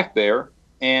 Black Bear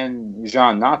and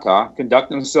Jean Nata conduct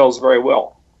themselves very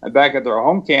well. And back at their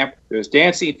home camp, there's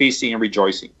dancing, feasting, and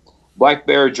rejoicing. Black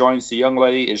Bear joins the young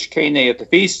lady Ishkene at the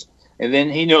feast, and then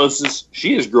he notices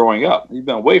she is growing up. He's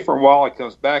been away for a while. He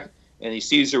comes back, and he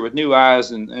sees her with new eyes,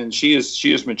 and she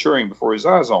is maturing before his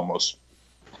eyes almost.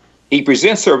 He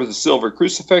presents her with a silver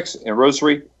crucifix and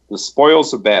rosary, the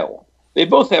spoils of battle. They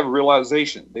both have a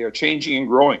realization. They are changing and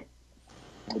growing.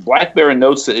 Black Bear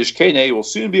notes that Ishkene will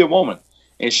soon be a woman,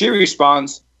 and she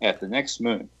responds, at the next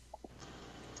moon.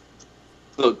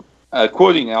 So,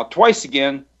 quoting now, twice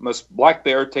again must Black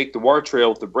Bear take the war trail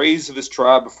with the braves of his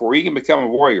tribe before he can become a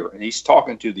warrior, and he's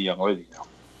talking to the young lady now.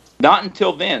 Not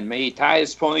until then may he tie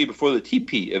his pony before the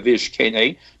teepee of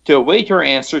Ishkene to await her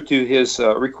answer to his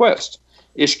request.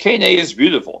 Ishkene is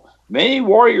beautiful. Many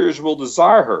warriors will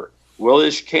desire her. Will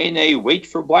Ishkene wait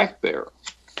for Black Bear?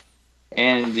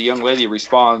 And the young lady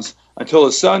responds, until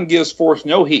the sun gives forth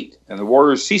no heat and the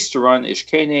warriors cease to run,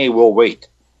 Ishkene will wait.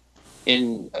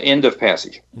 End of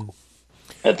passage.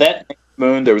 At that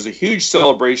moon, there was a huge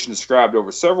celebration described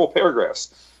over several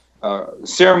paragraphs. The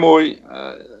ceremony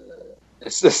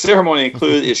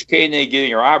included Ishkene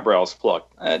getting her eyebrows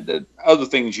plucked, and the other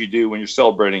things you do when you're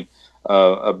celebrating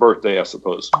a birthday, I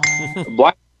suppose.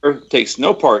 Black Bear takes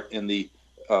no part in the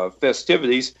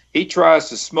festivities. He tries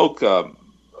to smoke a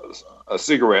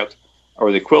cigarette,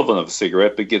 or the equivalent of a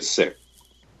cigarette, but gets sick.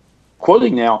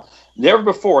 Quoting now, never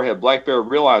before had Black Bear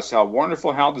realized how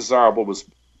wonderful, how desirable was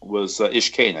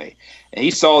Ishkene, and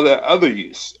he saw that other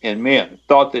youths and men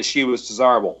thought that she was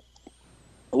desirable.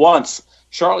 Once,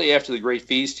 shortly after the great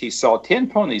feast, he saw 10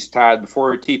 ponies tied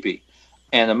before her teepee,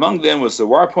 and among them was the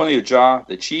war pony of Ja,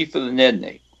 the chief of the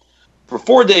Nedne. For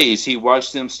 4 days he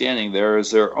watched them standing there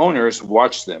as their owners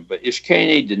watched them, but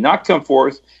Ishkene did not come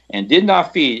forth and did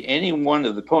not feed any one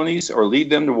of the ponies or lead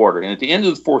them to water. And at the end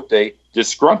of the 4th day,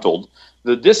 disgruntled,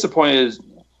 the disappointed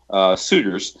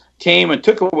suitors came and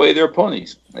took away their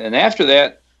ponies. And after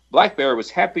that, Black Bear was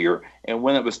happier, and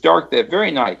when it was dark that very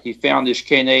night, he found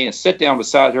Ishkene and sat down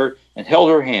beside her and held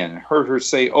her hand and heard her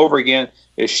say over again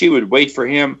that she would wait for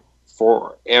him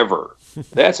forever.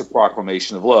 That's a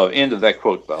proclamation of love. End of that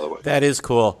quote, by the way. That is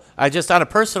cool. I just, on a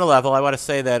personal level, I want to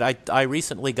say that I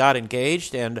recently got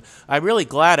engaged, and I'm really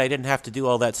glad I didn't have to do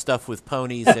all that stuff with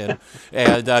ponies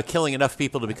and killing enough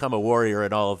people to become a warrior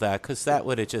and all of that, because that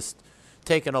would have just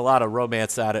taken a lot of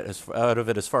romance out of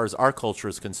it as far as our culture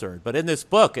is concerned. But in this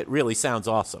book, it really sounds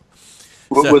awesome.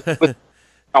 With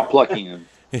plucking him.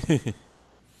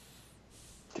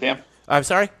 Tim? I'm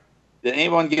sorry? Did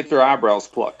anyone get their eyebrows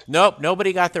plucked? Nope,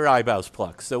 nobody got their eyebrows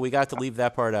plucked, so we got to leave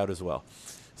that part out as well.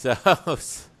 So,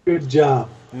 Good job.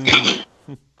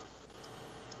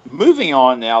 Moving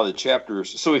on now to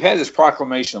chapters. So we've had this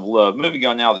proclamation of love. Moving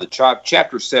on now to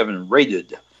chapter 7,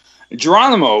 Raided.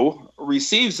 Geronimo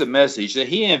receives a message that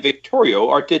he and Victorio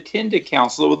are to attend a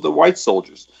council with the white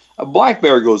soldiers. A Black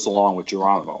Bear goes along with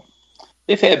Geronimo.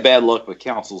 They've had bad luck with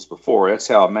councils before. That's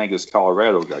how Mangus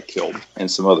Colorado got killed,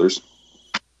 and some others.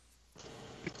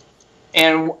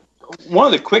 And one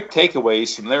of the quick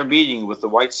takeaways from their meeting with the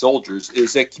white soldiers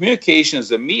is that communication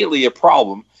is immediately a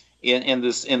problem in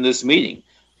this meeting,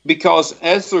 because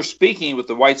as they're speaking with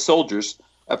the white soldiers,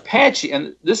 Apache,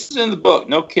 and this is in the book,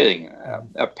 no kidding,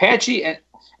 Apache, and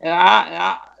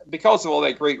I, because of all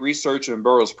that great research and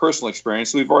Burroughs' personal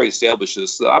experience, we've already established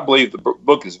this. I believe the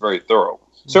book is very thorough.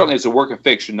 Certainly, it's a work of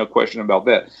fiction, no question about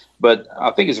that. But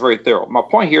I think it's very thorough. My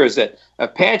point here is that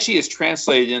Apache is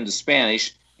translated into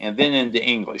Spanish and then into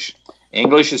English.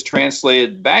 English is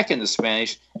translated back into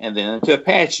Spanish and then into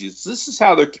Apache. This is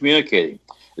how they're communicating.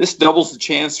 This doubles the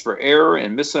chance for error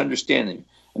and misunderstanding.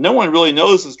 And no one really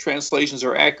knows if translations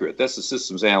are accurate. That's the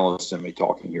systems analyst in me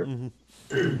talking here.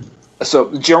 Mm-hmm.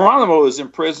 So Geronimo is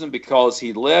imprisoned because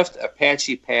he left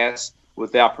Apache Pass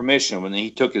without permission when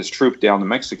he took his troop down to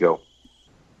Mexico.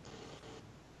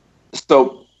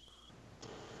 So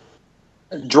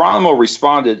Geronimo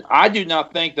responded, "I do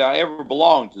not think that I ever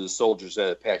belonged to the soldiers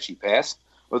at Apache Pass,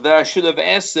 but that I should have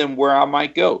asked them where I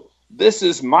might go. This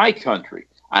is my country.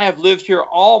 I have lived here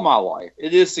all my life.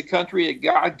 It is the country that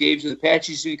God gave to the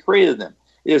Apaches who created them.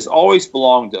 It has always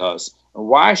belonged to us. And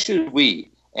why should we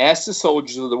ask the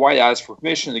soldiers of the White Eyes for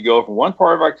permission to go from one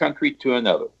part of our country to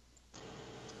another?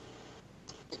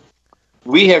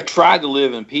 We have tried to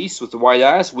live in peace with the White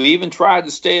Eyes. We even tried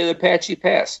to stay at Apache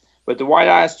Pass. But the White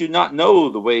Eyes do not know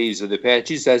the ways of the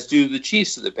Apaches, as do the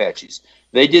chiefs of the Apaches.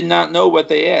 They did not know what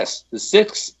they asked. The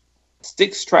six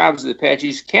tribes of the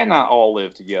Apaches cannot all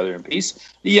live together in peace.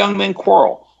 The young men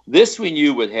quarrel. This we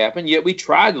knew would happen, yet we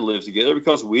tried to live together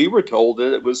because we were told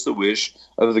that it was the wish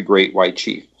of the great white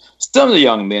chief. Some of the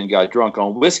young men got drunk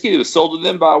on whiskey that was sold to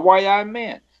them by a white-eyed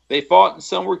man. They fought and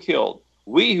some were killed.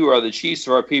 We who are the chiefs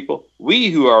of our people, we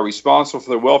who are responsible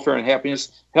for their welfare and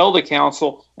happiness, held a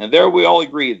council, and there we all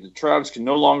agreed that the tribes can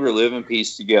no longer live in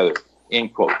peace together."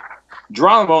 End quote.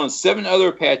 Geronimo and 7 other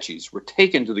Apaches were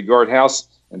taken to the guardhouse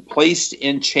and placed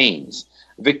in chains.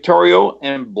 Victorio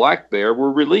and Black Bear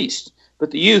were released, but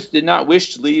the youth did not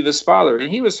wish to leave his father,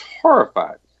 and he was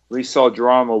horrified when he saw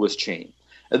Geronimo was chained.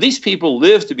 These people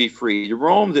lived to be free, to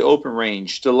roam the open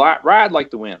range, to ride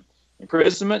like the wind.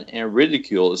 Imprisonment and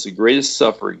ridicule is the greatest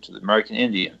suffering to the American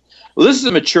Indian. Well, this is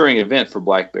a maturing event for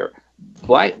Black Bear.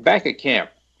 Back at camp,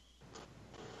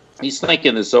 he's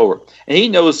thinking this over, and he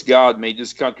knows God made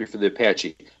this country for the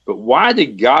Apache. But why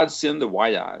did God send the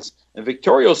White Eyes? And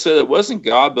Victorio said it wasn't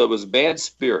God, but it was bad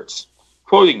spirits.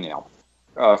 Quoting now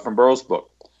from Burroughs'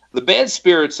 book. "The bad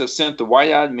spirits have sent the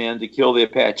white-eyed men to kill the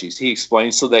Apaches," he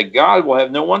explains, "so that God will have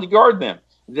no one to guard them.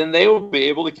 Then they will be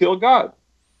able to kill God.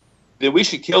 Then we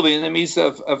should kill the enemies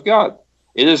of God.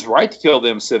 It is right to kill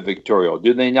them," said Victorio.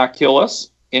 "Do they not kill us?"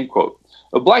 End quote.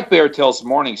 Black Bear tells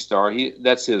Morningstar,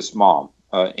 that's his mom,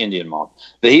 Indian mom,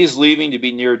 that he is leaving to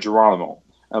be near Geronimo.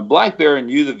 Black Bear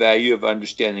knew the value of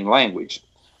understanding language.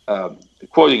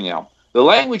 Quoting now, "The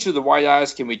language of the White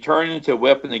Eyes can be turned into a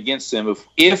weapon against them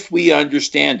if we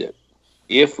understand it.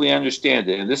 If we understand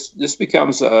it." And this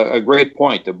becomes a great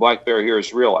point that Black Bear here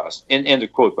has realized. End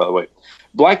of quote, by the way.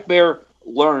 Black Bear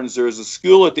learns there is a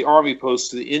school at the army post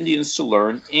for the Indians to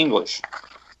learn English.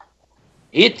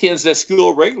 He attends that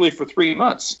school regularly for 3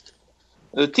 months.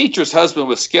 The teacher's husband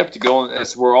was skeptical,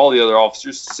 as were all the other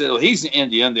officers. Said, "Well, he's an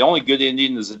Indian. The only good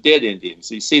Indian is a dead Indian."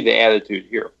 So you see the attitude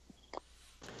here.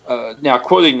 Now,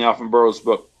 quoting now from Burroughs'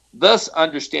 book, "Thus,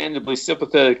 understandably,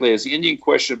 sympathetically, as the Indian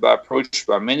question approached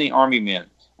by many army men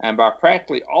and by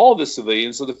practically all the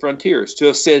civilians of the frontiers, to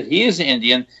have said he is an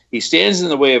Indian, he stands in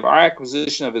the way of our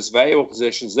acquisition of his valuable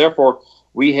possessions. Therefore,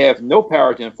 we have no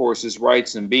power to enforce his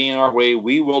rights, and being in our way,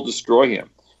 we will destroy him.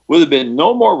 would have been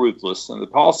no more ruthless than the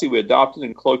policy we adopted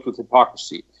and cloaked with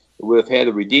hypocrisy. It would have had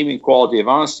a redeeming quality of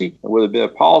honesty. It would have been a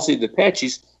policy the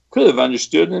Apaches could have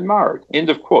understood and admired. End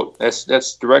of quote.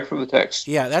 That's direct from the text.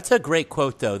 Yeah, that's a great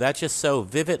quote, though. That just so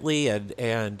vividly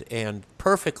and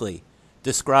perfectly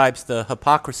describes the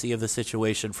hypocrisy of the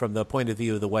situation from the point of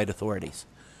view of the white authorities.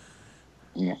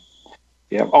 Yeah.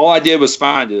 Yeah. All I did was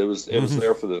find it. It was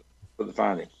there for the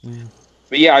finding. Mm-hmm.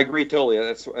 But yeah, I agree totally.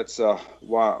 That's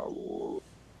why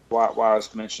I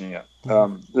was mentioning it.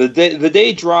 The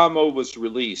day Geronimo was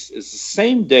released is the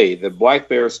same day that Black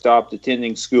Bear stopped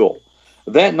attending school.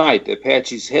 That night, the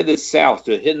Apaches headed south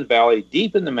to a hidden valley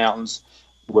deep in the mountains,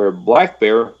 where Black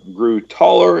Bear grew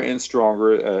taller and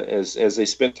stronger as they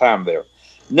spent time there.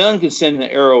 None can send an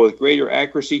arrow with greater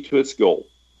accuracy to its goal.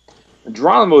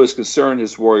 Geronimo is concerned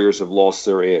his warriors have lost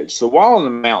their edge. So while in the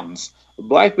mountains,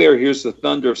 Black Bear hears the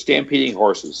thunder of stampeding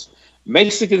horses.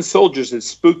 Mexican soldiers had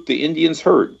spooked the Indians'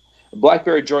 herd. Black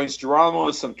Bear joins Geronimo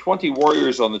and some 20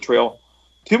 warriors on the trail.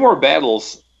 2 more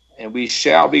battles, and we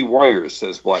shall be warriors,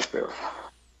 says Black Bear.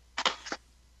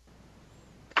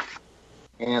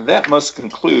 And that must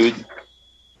conclude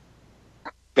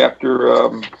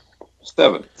chapter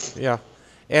 7. Yeah.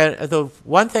 And the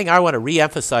one thing I want to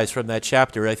reemphasize from that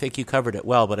chapter, I think you covered it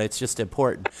well, but it's just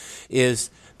important, is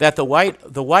that the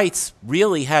whites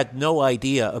really had no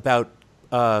idea about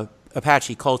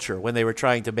Apache culture when they were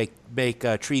trying to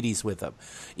make treaties with them.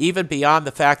 Even beyond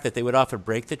the fact that they would often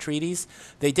break the treaties,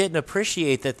 they didn't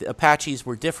appreciate that the Apaches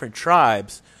were different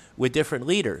tribes with different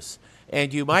leaders.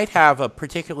 And you might have a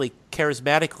particularly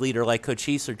charismatic leader like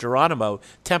Cochise or Geronimo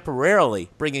temporarily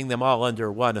bringing them all under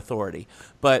one authority.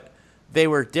 But they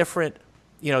were different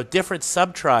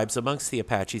sub-tribes amongst the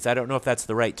Apaches. I don't know if that's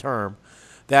the right term,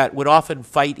 that would often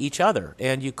fight each other.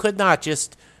 And you could not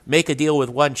just make a deal with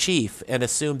one chief and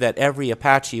assume that every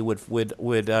Apache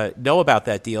would know about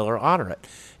that deal or honor it.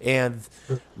 And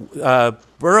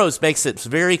Burroughs makes it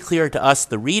very clear to us,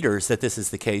 the readers, that this is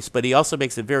the case, but he also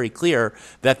makes it very clear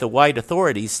that the white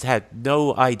authorities had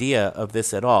no idea of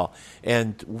this at all,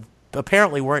 and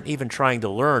apparently weren't even trying to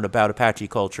learn about Apache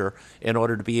culture in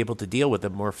order to be able to deal with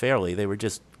them more fairly. They were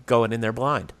just going in there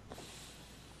blind.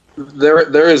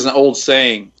 There is an old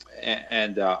saying,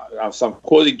 and so I'm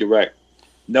quoting direct,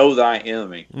 know thy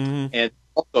enemy. Mm-hmm. And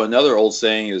also another old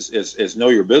saying is know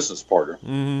your business partner.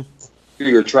 Mm-hmm. Who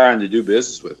you're trying to do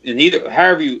business with. And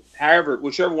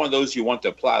whichever one of those you want to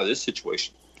apply to this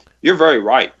situation, you're very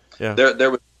right. Yeah.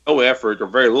 There was no effort or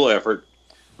very little effort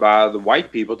by the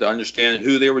white people to understand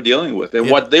who they were dealing with and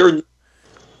what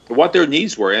their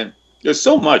needs were. And there's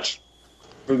so much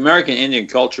of American Indian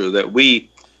culture that we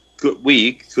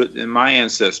could, and my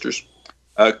ancestors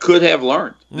could have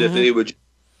learned if they would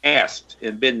asked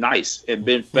and been nice and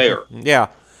been fair. Yeah,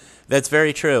 that's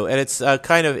very true. And it's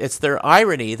it's their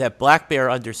irony that Black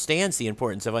Bear understands the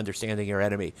importance of understanding your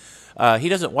enemy. He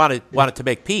doesn't want it to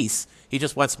make peace. He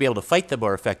just wants to be able to fight them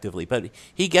more effectively. But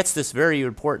he gets this very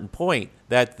important point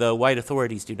that the white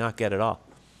authorities do not get at all.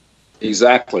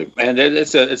 Exactly. And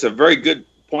it's a very good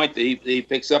point that he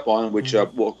picks up on, which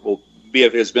will be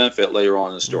of his benefit later on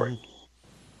in the story. Mm-hmm.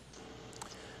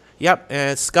 Yep.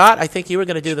 And Scott, I think you were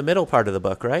going to do the middle part of the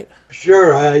book, right?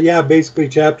 Sure. Basically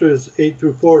chapters 8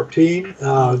 through 14,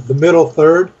 the middle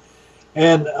third.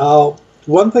 And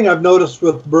one thing I've noticed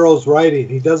with Burroughs' writing,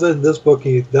 he does it in this book,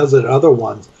 he does it in other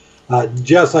ones.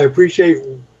 Jess, I appreciate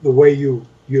the way you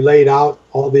laid out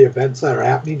all the events that are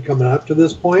happening coming up to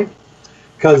this point.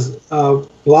 Because a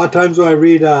lot of times when I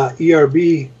read a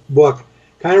ERB book,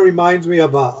 kind of reminds me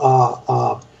of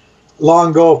a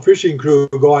long ago fishing crew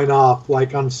going off,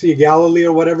 like on Sea of Galilee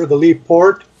or whatever, the leave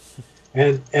port,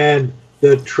 and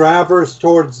the traverse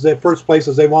towards the first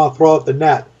places they want to throw out the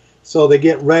net. So they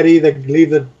get ready, they leave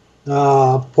the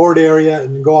port area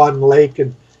and go out in the lake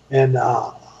and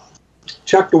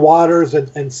check the waters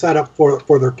and set up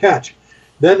for their catch.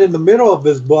 Then in the middle of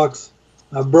his books,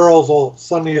 Burroughs will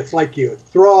suddenly, it's like you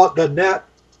throw out the net,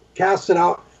 cast it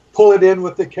out, pull it in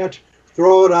with the catch,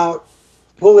 throw it out,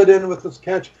 pull it in with this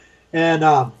catch. And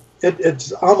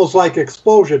it's almost like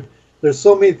explosion. There's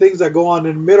so many things that go on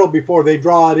in the middle before they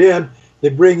draw it in. They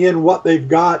bring in what they've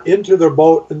got into their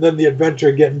boat, and then the adventure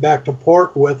of getting back to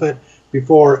port with it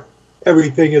before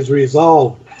everything is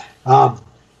resolved.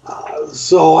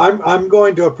 So I'm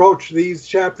going to approach these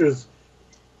chapters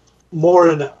more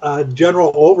in a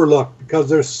general overlook because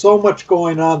there's so much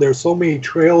going on. There's so many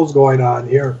trails going on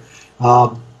here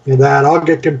that I'll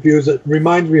get confused. It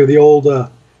reminds me of the old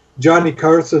Johnny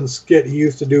Carson skit he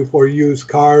used to do for used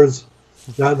cars.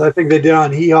 I think they did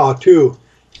on Hee Haw too.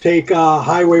 Take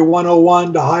Highway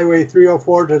 101 to Highway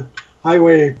 304 to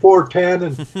Highway 410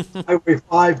 and Highway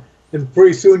 5. and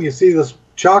pretty soon you see this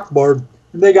chalkboard,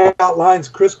 and they got lines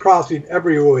crisscrossing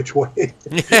every which way.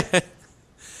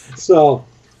 So,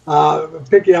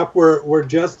 picking up where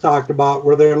Jess talked about,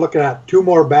 where they're looking at 2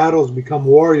 more battles become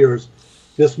warriors,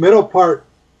 this middle part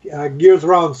gears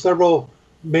around several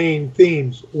main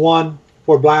themes. One,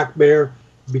 for Black Bear,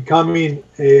 becoming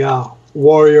a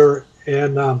warrior,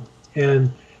 and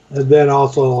then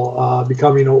also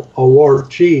becoming a war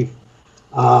chief.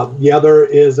 The other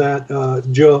is that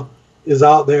Zhe is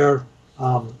out there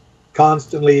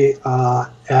constantly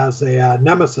as a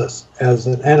nemesis, as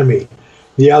an enemy.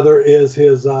 The other is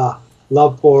his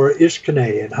love for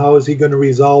Ishkane, and how is he going to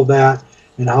resolve that,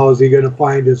 and how is he going to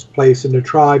find his place in the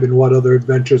tribe, and what other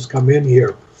adventures come in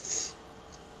here.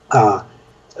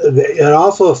 It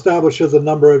also establishes a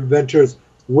number of adventures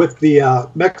with the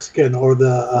Mexican or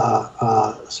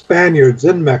the Spaniards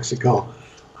in Mexico.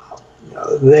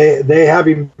 They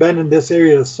having been in this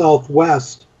area of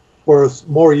Southwest for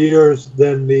more years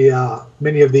than the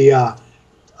many of the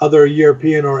other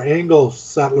European or Anglo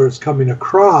settlers coming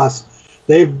across,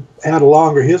 they've had a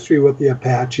longer history with the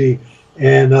Apache,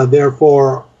 and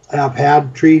therefore have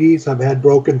had treaties, have had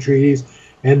broken treaties,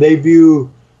 and they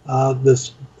view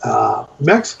this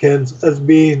Mexicans as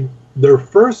being their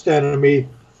first enemy,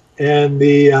 and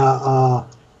the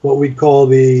what we call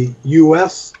the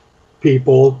U.S.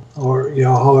 people, or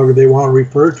however they want to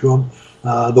refer to them,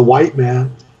 the white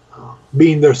man,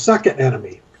 being their second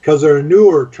enemy, because they're a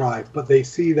newer tribe, but they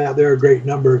see that they're great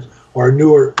numbers, or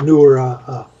newer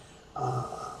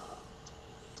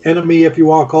enemy, if you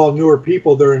want to call it, newer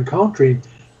people they're encountering.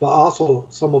 But also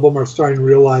some of them are starting to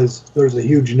realize there's a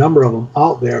huge number of them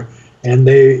out there, and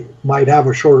they might have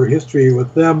a shorter history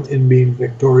with them in being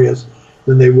victorious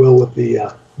than they will with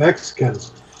the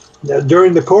Mexicans.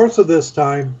 During the course of this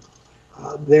time,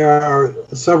 there are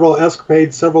several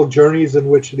escapades, several journeys in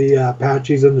which the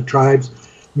Apaches and the tribes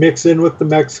mix in with the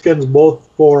Mexicans, both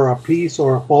for a peace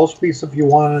or a false peace, if you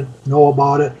want to know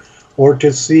about it, or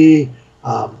to see,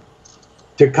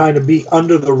 to kind of be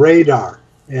under the radar,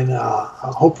 and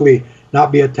hopefully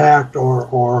not be attacked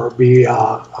or be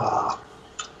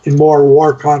in more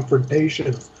war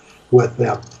confrontations with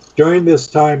them. During this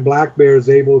time, Black Bear is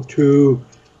able to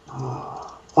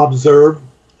observe,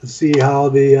 see how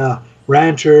the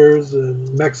ranchers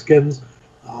and Mexicans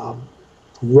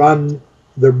run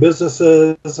their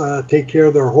businesses, take care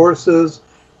of their horses,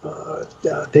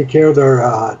 take care of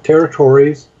their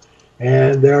territories.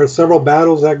 And there are several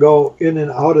battles that go in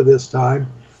and out of this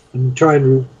time. I'm trying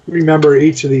to remember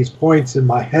each of these points in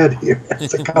my head here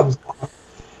as it comes on.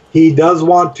 He does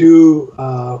want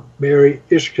to marry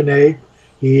Ishkane.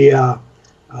 He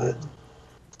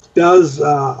does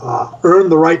earn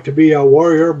the right to be a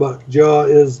warrior, but Zhe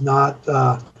is not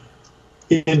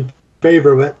in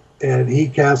favor of it, and he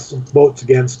casts votes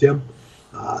against him.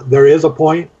 There is a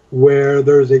point where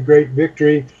there's a great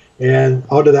victory, and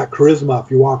out of that charisma,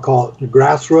 if you want to call it, the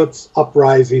grassroots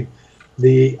uprising,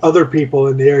 the other people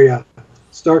in the area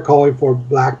start calling for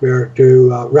Black Bear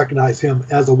to recognize him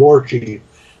as a war chief,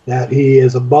 that he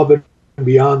is above and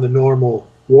beyond the normal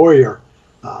warrior,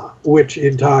 which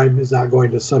in time is not going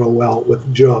to settle well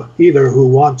with Zhe either, who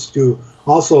wants to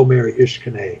also marry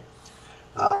Ishkane.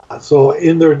 So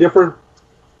in their different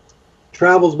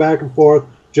travels back and forth,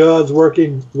 Zhe is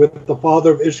working with the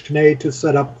father of Ishkane to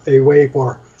set up a way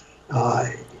for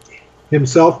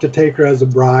himself to take her as a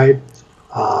bride.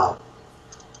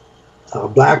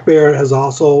 Black Bear has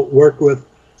also worked with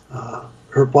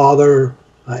her father,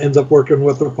 ends up working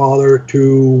with her father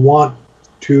to want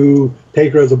to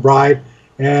take her as a bride,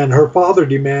 and her father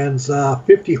demands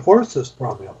 50 horses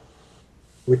from him,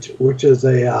 which is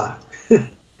a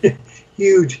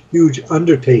huge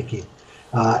undertaking.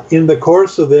 In the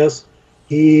course of this,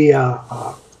 he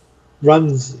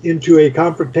runs into a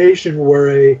confrontation where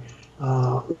a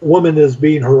woman is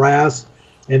being harassed,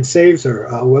 and saves her,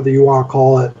 whether you want to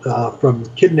call it from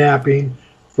kidnapping,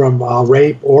 from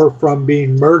rape, or from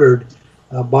being murdered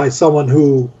by someone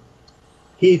who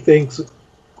he thinks,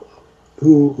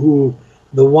 who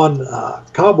the one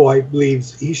cowboy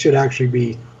believes he should actually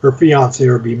be her fiance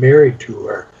or be married to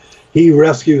her. He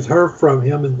rescues her from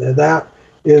him, and that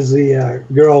is the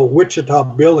girl Wichita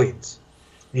Billings,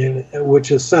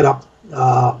 which is set up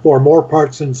for more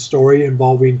parts in the story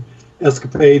involving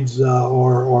escapades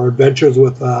or adventures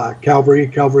with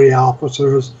cavalry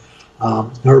officers.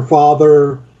 Her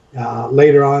father,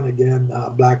 later on again,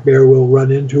 Black Bear will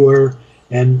run into her,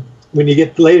 and when you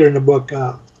get later in the book,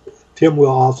 Tim will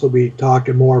also be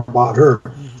talking more about her.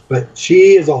 But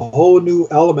she is a whole new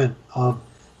element of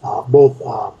both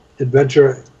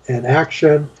adventure and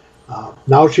action.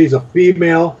 Now she's a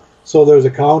female, So there's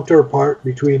a counterpart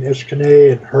between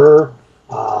Ishkane and her.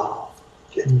 Uh,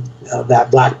 that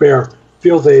Black Bear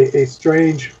feels a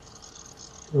strange,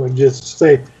 would just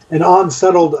say, an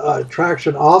unsettled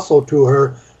attraction also to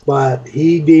her, but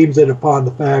he deems it upon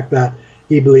the fact that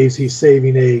he believes he's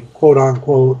saving a quote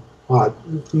unquote,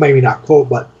 maybe not quote,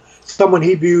 but someone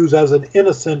he views as an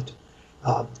innocent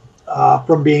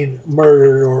from being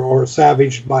murdered or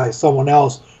savaged by someone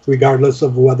else, regardless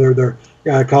of whether they're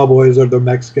cowboys or they're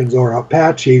Mexicans or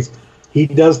Apaches. He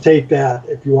does take that,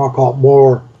 if you want to call it,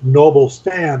 more noble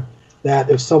stand that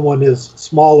if someone is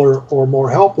smaller or more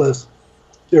helpless,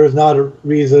 there is not a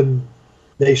reason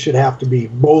they should have to be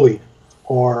bullied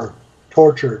or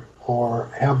tortured or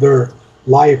have their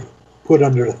life put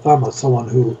under the thumb of someone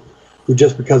who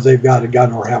just because they've got a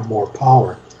gun or have more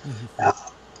power.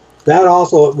 That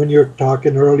also, when you're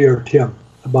talking earlier, Tim,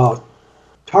 about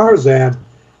Tarzan,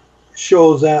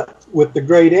 shows that with the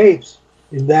great apes,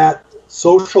 in that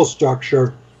social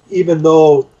structure, even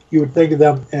though you would think of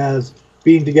them as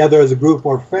being together as a group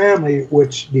or family,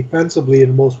 which defensively in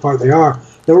the most part they are,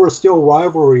 there were still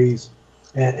rivalries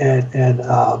and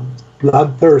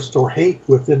bloodthirst or hate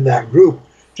within that group,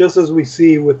 just as we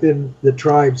see within the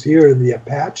tribes here in the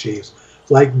Apaches,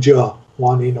 like Ja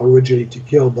wanting originally to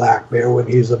kill Black Bear when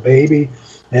he's a baby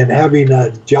and having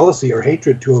jealousy or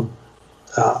hatred to him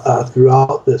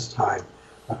throughout this time.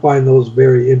 I find those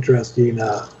very interesting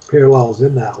parallels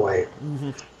in that way.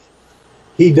 Mm-hmm.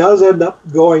 He does end up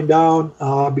going down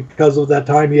because of that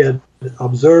time he had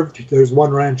observed. There's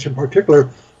one ranch in particular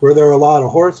where there are a lot of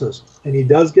horses, and he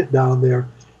does get down there,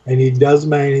 and he does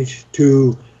manage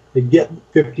to get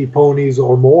 50 ponies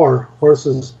or more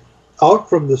horses out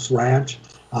from this ranch.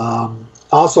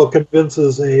 Also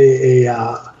convinces if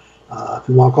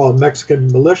you want to call it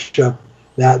Mexican militia,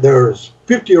 that there's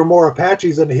 50 or more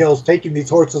Apaches in the hills taking these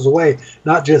horses away,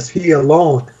 not just he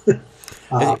alone.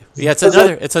 Yeah,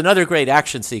 it's another great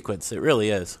action sequence. It really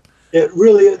is. It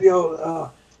really,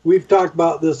 we've talked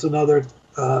about this in other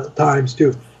times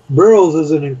too. Burroughs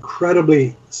is an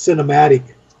incredibly cinematic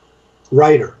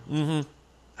writer.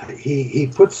 Mm-hmm. He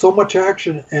puts so much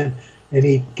action and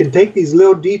he can take these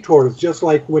little detours, just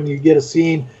like when you get a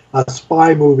scene, a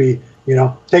spy movie,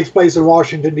 takes place in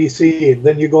Washington, D.C., and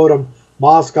then you go to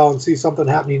Moscow and see something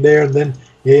happening there, and then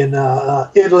in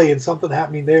Italy and something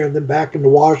happening there, and then back into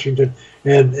Washington,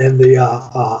 and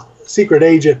the secret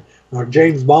agent or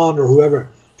James Bond or whoever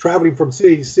traveling from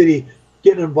city to city,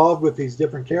 getting involved with these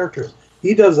different characters.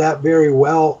 He does that very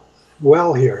well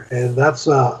here, and that's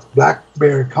Black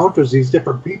Bear encounters these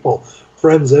different people,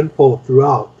 friends and foe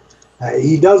throughout.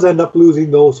 He does end up losing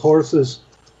those horses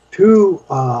to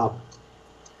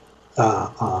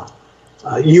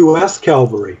U.S.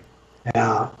 cavalry,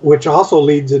 which also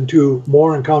leads into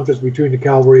more encounters between the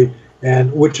cavalry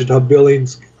and Wichita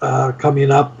Billings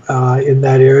coming up in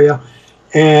that area,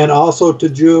 and also to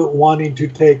Jew wanting to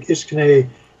take Ishkane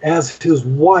as his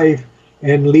wife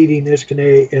and leading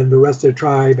Ishkane and the rest of the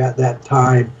tribe at that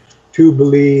time to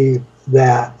believe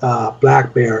that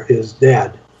Black Bear is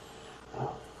dead.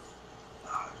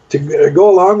 To go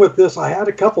along with this, I had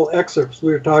a couple excerpts.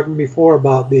 We were talking before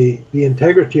about the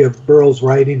integrity of Burroughs'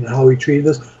 writing and how he treated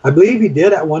this. I believe he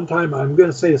did at one time, I'm going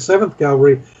to say the 7th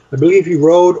Cavalry, I believe he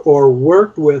rode or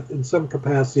worked with, in some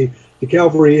capacity, the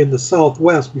cavalry in the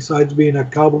Southwest, besides being a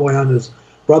cowboy on his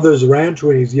brother's ranch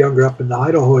when he's younger up in the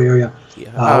Idaho area.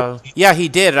 Yeah, he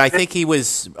did. I think he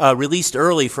was released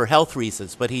early for health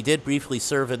reasons, but he did briefly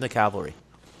serve in the cavalry.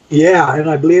 Yeah, and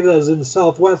I believe that was in the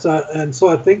Southwest, and so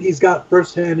I think he's got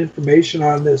firsthand information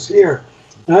on this here.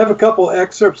 And I have a couple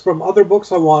excerpts from other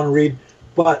books I want to read,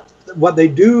 but what they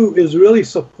do is really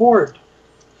support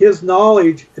his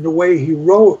knowledge and the way he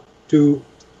wrote to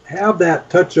have that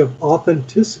touch of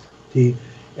authenticity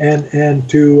and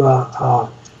to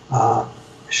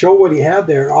show what he had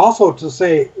there. Also to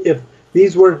say if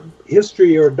these were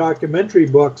history or documentary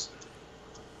books,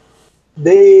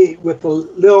 they, with a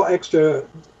little extra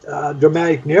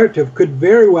dramatic narrative, could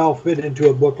very well fit into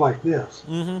a book like this.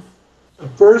 Mm-hmm. The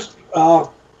first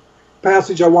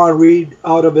passage I want to read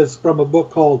out of is from a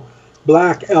book called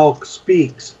Black Elk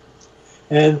Speaks.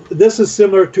 And this is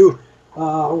similar to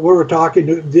where we're talking,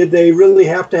 did they really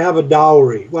have to have a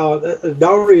dowry? Well, a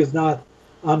dowry is not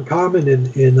uncommon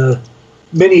in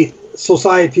many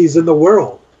societies in the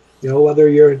world. Whether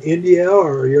you're in India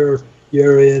or you're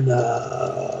in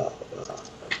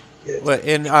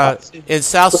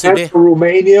South Sudan,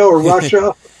 Romania, or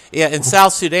Russia. Yeah, in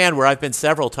South Sudan, where I've been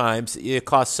several times, it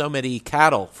costs so many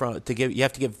cattle you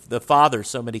have to give the father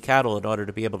so many cattle in order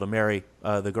to be able to marry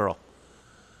the girl.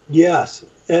 Yes,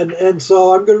 and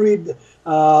so I'm going to read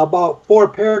about 4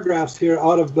 paragraphs here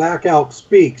out of Black Elk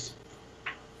Speaks,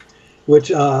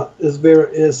 which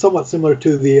is somewhat similar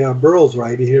to the Burroughs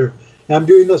writing here. And I'm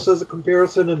doing this as a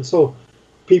comparison, and so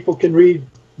people can read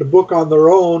the book on their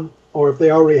own, or if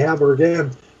they already have her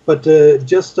again. But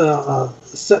just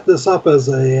set this up as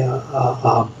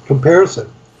a comparison.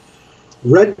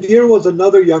 Red Deer was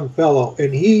another young fellow,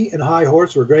 and he and High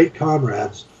Horse were great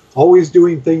comrades, always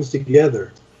doing things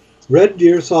together. Red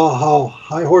Deer saw how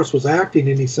High Horse was acting,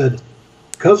 and he said,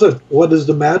 "Cousin, what is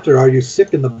the matter? Are you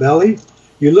sick in the belly?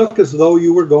 You look as though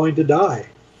you were going to die."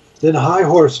 Then High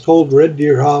Horse told Red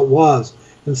Deer how it was,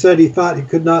 and said he thought he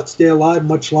could not stay alive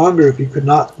much longer if he could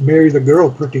not marry the girl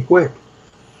pretty quick.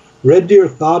 Red Deer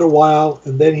thought a while,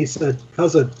 and then he said,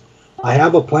 "Cousin, I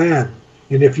have a plan,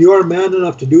 and if you are man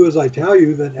enough to do as I tell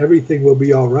you, then everything will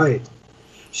be all right.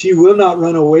 She will not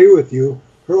run away with you.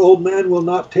 Her old man will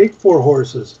not take 4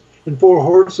 horses, and 4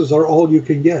 horses are all you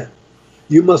can get.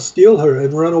 You must steal her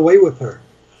and run away with her.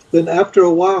 Then after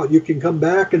a while you can come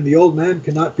back, and the old man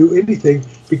cannot do anything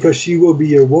because she will be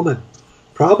your woman.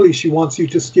 Probably she wants you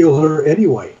to steal her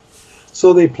anyway."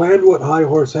 So they planned what High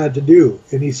Horse had to do,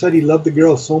 and he said he loved the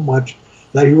girl so much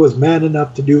that he was man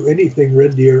enough to do anything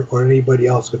Red Deer or anybody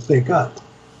else could think of.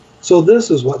 So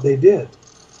this is what they did.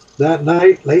 That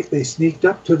night, late, they sneaked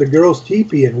up to the girl's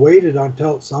teepee and waited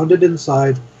until it sounded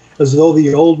inside as though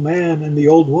the old man and the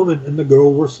old woman and the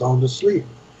girl were sound asleep.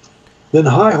 Then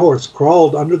High Horse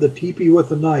crawled under the teepee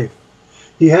with a knife.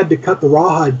 He had to cut the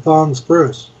rawhide thongs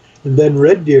first, and then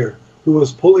Red Deer, who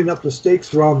was pulling up the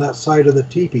stakes around that side of the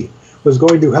teepee, was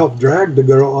going to help drag the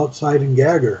girl outside and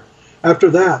gag her. After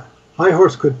that, High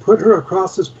Horse could put her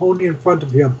across his pony in front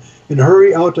of him and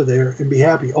hurry out of there and be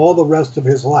happy all the rest of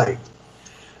his life.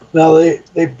 Now they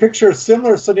picture a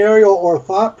similar scenario or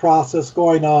thought process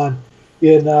going on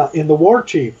in the War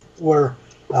Chief, where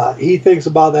he thinks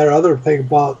about that other thing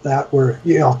about that, where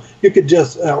you could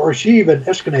just, or she even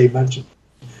Eshkane mentioned,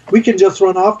 we can just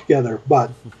run off together, but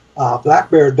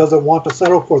Black Bear doesn't want to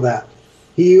settle for that.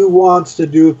 He wants to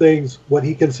do things what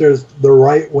he considers the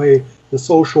right way, the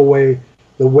social way,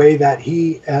 the way that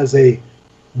he, as a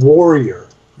warrior,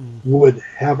 would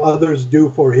have others do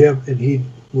for him, and he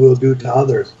will do to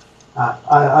others.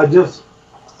 I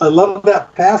love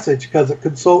that passage because it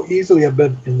could so easily have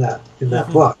been in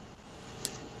that book.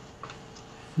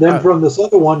 Then from this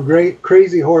other one, Great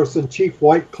Crazy Horse and Chief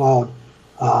White Cloud,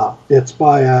 it's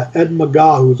by Ed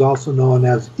McGaw, who's also known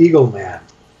as Eagle Man.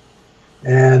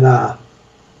 And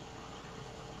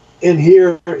in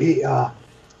here, he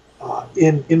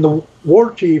in the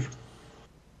War Chief,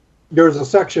 there's a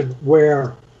section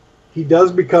where he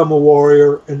does become a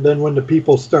warrior, and then when the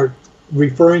people start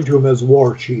referring to him as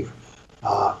War Chief,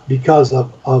 because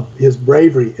of his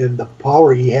bravery and the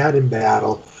power he had in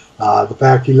battle, the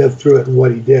fact he lived through it and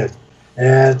what he did.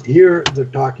 And here they're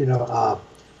talking about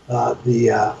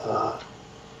the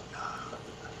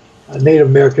Native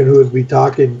American who is we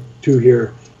talking to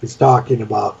here is talking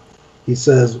about. He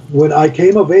says, "When I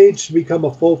came of age to become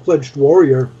a full-fledged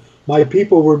warrior, my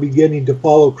people were beginning to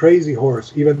follow Crazy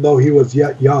Horse, even though he was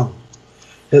yet young.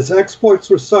 His exploits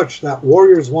were such that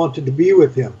warriors wanted to be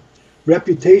with him.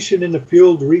 Reputation in the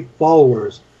field reaped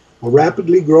followers. A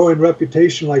rapidly growing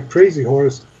reputation like Crazy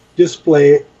Horse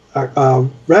displayed,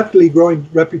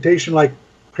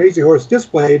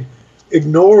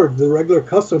 ignored the regular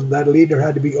custom that a leader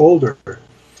had to be older.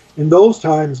 In those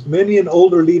times, many an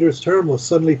older leader's term was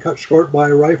suddenly cut short by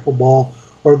a rifle ball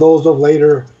or those of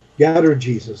later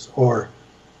gatherjesus or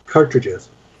cartridges.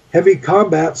 Heavy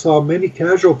combat saw many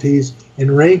casualties,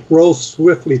 and rank rose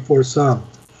swiftly for some.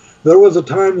 There was a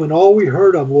time when all we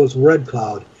heard of was Red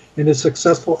Cloud and his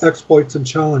successful exploits and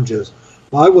challenges.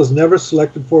 I was never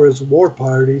selected for his war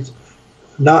parties,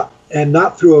 not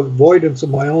through avoidance of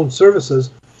my own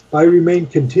services. I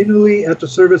remained continually at the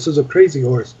services of Crazy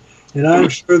Horse, and I am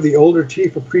sure the older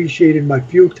chief appreciated my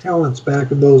few talents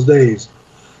back in those days.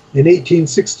 In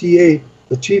 1868,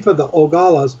 the chief of the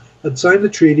Ogalas had signed the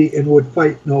treaty and would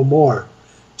fight no more.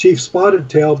 Chief Spotted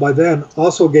Tail by then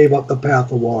also gave up the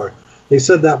path of war. They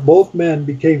said that both men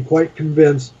became quite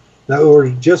convinced that there were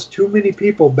just too many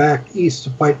people back east to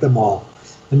fight them all.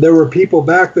 And there were people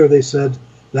back there, they said,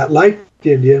 that liked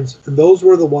Indians, and those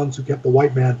were the ones who kept the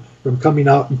white man from coming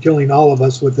out and killing all of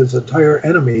us with his entire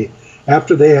enemy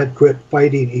after they had quit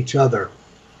fighting each other.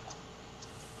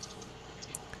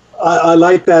 I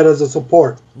like that as a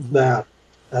support. That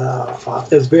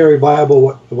is very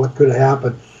viable. What could have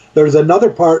happened? There's another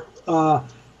part I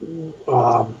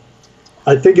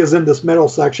think is in this middle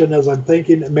section, as I'm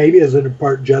thinking, maybe is in the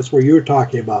part just where you were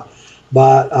talking about,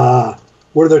 but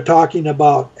where they're talking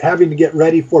about having to get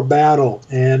ready for battle,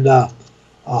 and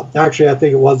Actually, I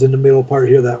think it was in the middle part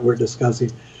here that we're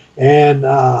discussing. And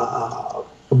the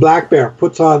black bear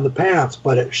puts on the pants,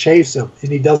 but it chafes him,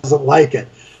 and he doesn't like it.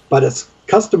 But it's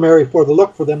customary for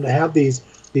them to have these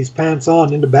pants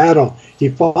on into battle. He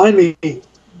finally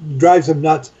drives him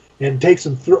nuts and takes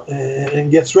him through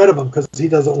and gets rid of them because he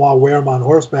doesn't want to wear them on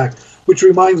horseback, which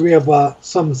reminds me of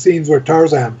some scenes where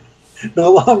Tarzan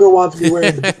no longer wants to be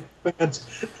wearing the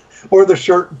pants or the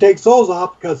shirt and takes those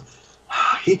off because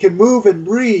he can move and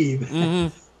breathe.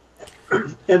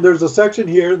 Mm-hmm. And there's a section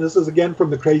here, this is again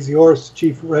from the Crazy Horse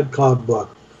Chief Red Cloud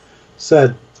book,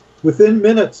 said, within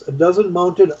minutes, a dozen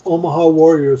mounted Omaha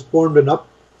warriors formed an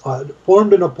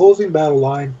opposing battle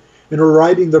line and were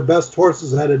riding their best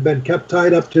horses that had been kept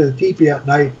tied up to the teepee at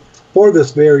night for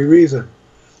this very reason.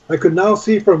 I could now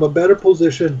see from a better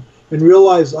position and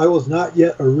realized I was not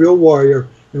yet a real warrior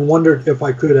and wondered if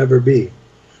I could ever be.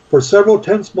 For several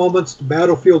tense moments, the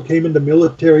battlefield came into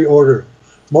military order.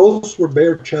 Most were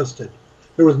bare-chested.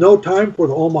 There was no time for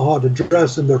the Omaha to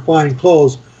dress in their fine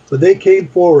clothes, but they came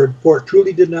forward, for it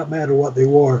truly did not matter what they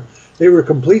wore. They were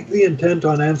completely intent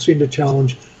on answering the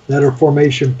challenge that our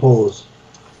formation posed.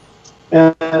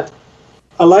 And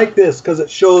I like this because it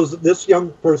shows this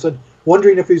young person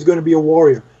wondering if he's going to be a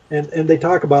warrior. And they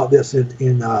talk about this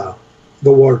in The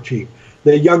War Chief.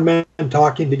 The young men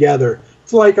talking together.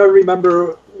 It's like I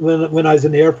remember when I was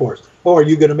in the Air Force. Oh, are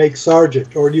you going to make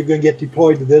sergeant? Or are you going to get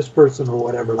deployed to this person or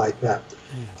whatever like that?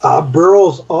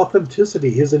 Burroughs' authenticity,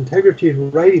 his integrity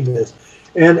in writing this.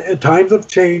 And at times of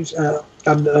change,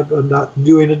 I'm not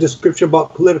doing a description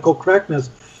about political correctness,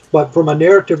 but from a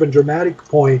narrative and dramatic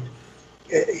point,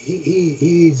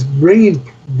 he's bringing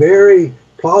very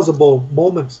plausible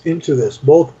moments into this,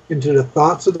 both into the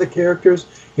thoughts of the characters,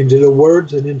 into the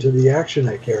words, and into the action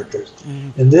of the characters.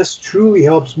 Mm-hmm. And this truly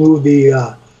helps move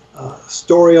the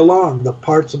story along. The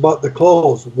parts about the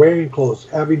clothes, wearing clothes,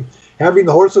 having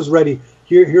the horses ready.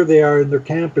 Here they are in their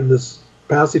camp in this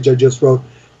passage I just wrote.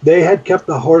 They had kept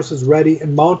the horses ready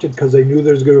and mounted because they knew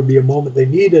there was going to be a moment they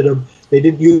needed them. They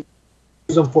didn't use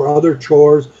them for other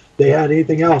chores. They had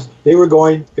anything else. They were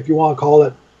going, if you want to call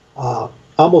it,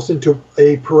 almost into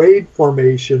a parade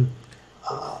formation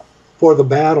for the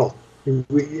battle.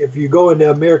 If you go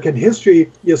into American history,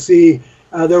 you see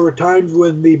there were times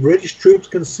when the British troops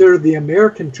considered the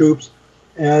American troops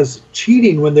as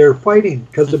cheating when they were fighting,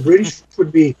 because the British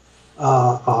would be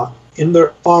in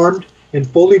their armed and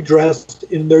fully dressed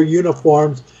in their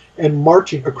uniforms and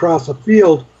marching across a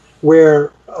field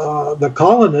where the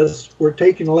colonists were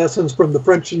taking lessons from the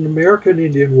French and American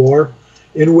Indian War,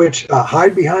 in which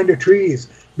hide behind the trees,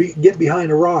 get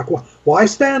behind a rock. Why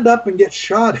stand up and get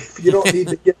shot if you don't need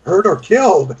to get hurt or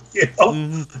killed? You know,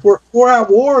 mm-hmm. we're at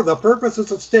war. The purpose is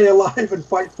to stay alive and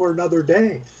fight for another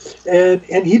day.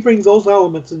 And he brings those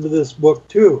elements into this book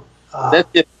too.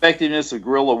 That's the effectiveness of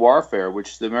guerrilla warfare,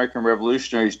 which the American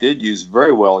revolutionaries did use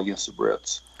very well against the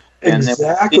Brits. And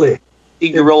exactly.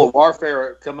 Guerrilla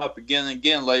warfare come up again and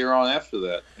again later on after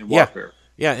that in warfare.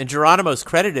 Yeah, and Geronimo's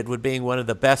credited with being one of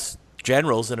the best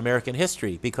generals in American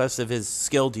history because of his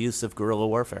skilled use of guerrilla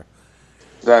warfare.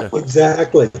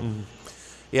 Exactly. Mm-hmm.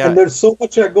 Yeah. And there's so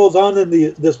much that goes on in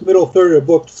this middle third of the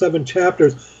book, 7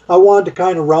 chapters. I wanted to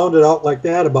kind of round it out like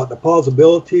that, about the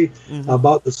plausibility, mm-hmm.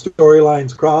 about the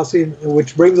storylines crossing,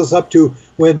 which brings us up to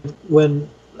when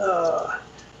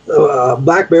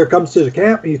Black Bear comes to the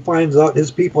camp and he finds out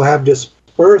his people have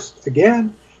dispersed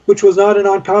again, which was not an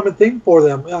uncommon thing for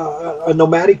them, a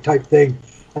nomadic type thing,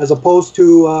 as opposed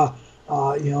to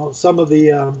some of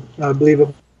the I believe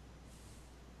it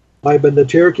might have been the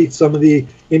Cherokee, some of the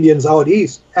Indians out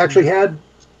east actually had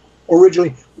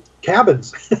originally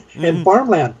cabins and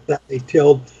farmland that they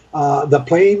tilled. The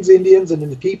Plains Indians and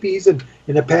the teepees and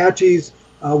Apaches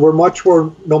were much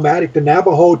more nomadic. The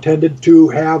Navajo tended to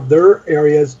have their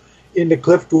areas in the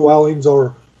cliff dwellings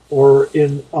or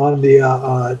on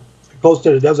the close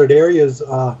to the desert areas,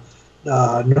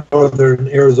 northern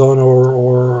Arizona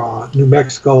or New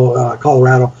Mexico,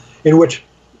 Colorado, in which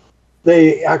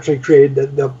they actually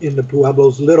created in the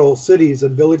Pueblos little cities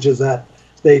and villages that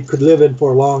they could live in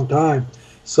for a long time.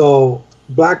 So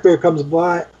Black Bear comes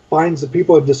by, finds the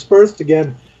people have dispersed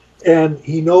again, and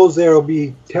he knows there will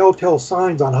be telltale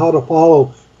signs on how to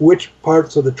follow which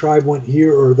parts of the tribe went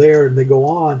here or there, and they go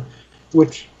on,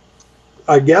 which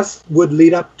I guess would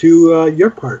lead up to your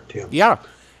part, Tim. Yeah.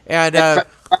 And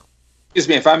excuse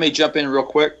me, if I may jump in real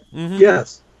quick. Mm-hmm.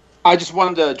 Yes. I just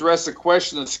wanted to address the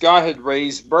question that Scott had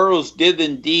raised. Burroughs did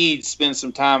indeed spend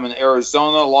some time in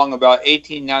Arizona along about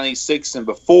 1896 and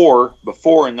before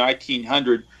in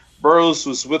 1900. Burroughs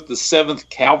was with the 7th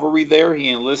Cavalry there. He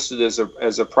enlisted as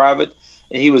a private,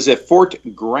 and he was at Fort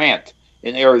Grant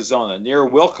in Arizona, near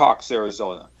Wilcox,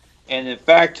 Arizona. And in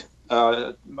fact,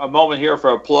 a moment here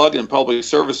for a plug and public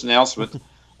service announcement.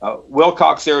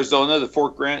 Wilcox, Arizona, the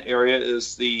Fort Grant area,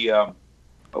 is the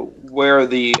where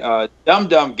the Dum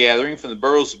Dum gathering from the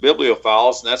Burroughs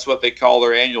Bibliophiles, and that's what they call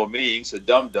their annual meetings, the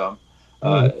Dum Dum,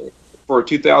 for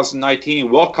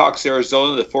 2019. Wilcox,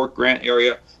 Arizona, the Fort Grant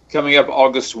area, coming up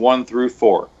August 1 through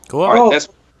 4. Cool. All right, that's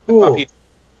cool.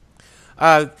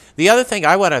 The other thing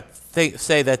I want to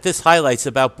say that this highlights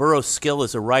about Burroughs' skill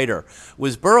as a writer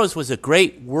was Burroughs was a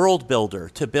great world builder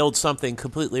to build something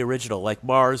completely original like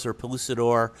Mars or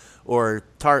Pellucidor or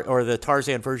the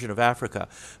Tarzan version of Africa.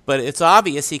 But it's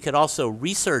obvious he could also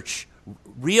research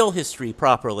real history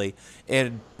properly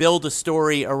and build a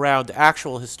story around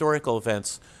actual historical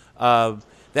events.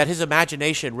 That his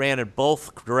imagination ran in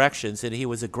both directions, and he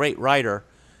was a great writer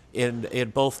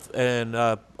in both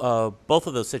of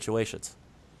those situations.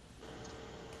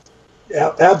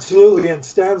 Yeah, absolutely, and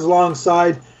stands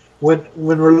alongside when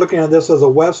we're looking at this as a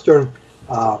Western.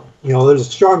 There's a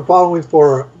strong following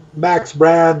for Max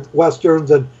Brand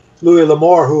Westerns and Louis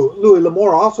L'Amour, Louis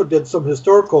L'Amour also did some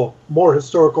more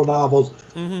historical novels.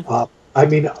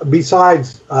 Mm-hmm.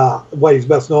 Besides what he's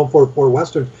best known for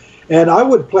Westerns. And I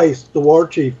would place The War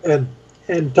Chief, and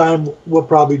in time we'll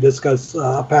probably discuss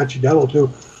Apache Devil too.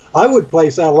 I would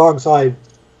place that alongside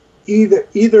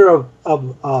either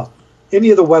of any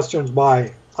of the Westerns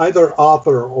by either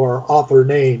author or author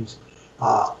names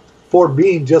for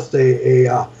being just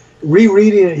a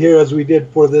rereading it here as we did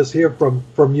for this here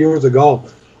from years ago.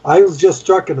 I was just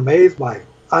struck and amazed by it.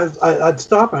 I'd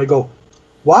stop and I'd go,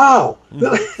 wow,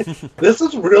 this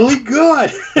is really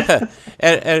good.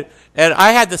 And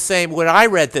I had the same, when I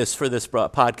read this for this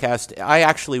podcast, I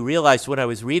actually realized when I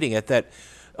was reading it that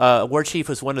War Chief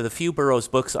was one of the few Burroughs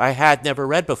books I had never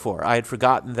read before. I had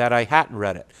forgotten that I hadn't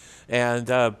read it. And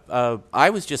I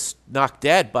was just knocked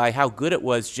dead by how good it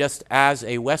was just as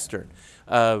a Western.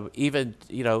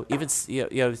 It's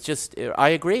just, I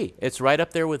agree. It's right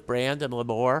up there with Brand and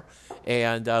L'Amour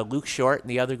and Luke Short and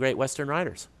the other great Western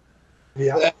writers.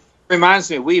 Yeah. That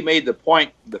reminds me, we made the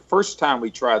point the first time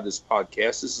we tried this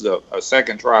podcast. This is a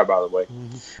second try, by the way.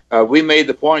 Mm-hmm. We made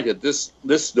the point that this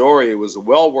story was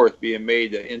well worth being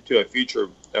made into a feature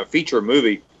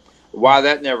movie. Why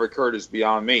that never occurred is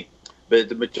beyond me. But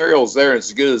the material's there. It's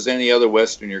as good as any other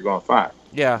Western you're going to find.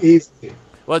 Yeah. Easy.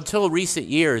 Well, until recent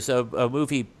years, a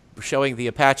movie showing the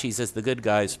Apaches as the good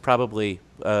guys probably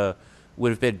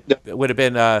would have been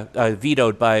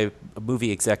vetoed by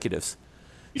movie executives.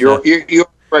 You're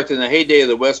correct. In the heyday of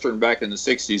the Western back in the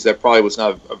 '60s, that probably was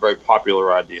not a very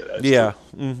popular idea.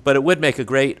 But it would make a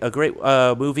great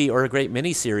movie or a great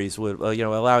miniseries, with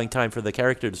allowing time for the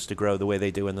characters to grow the way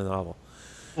they do in the novel.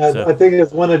 I think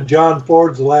it's one of John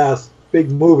Ford's last big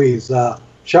movies,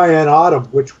 Cheyenne Autumn,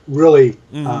 which really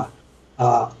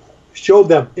showed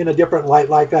them in a different light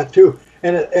like that too.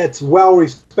 And it's well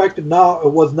respected now.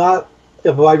 It was not,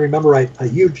 if I remember right, a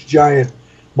huge giant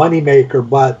moneymaker,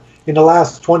 but in the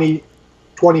last 20,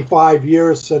 25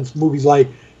 years since movies like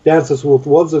Dances with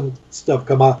Wolves and stuff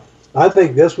come out, I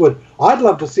think I'd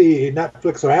love to see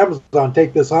Netflix or Amazon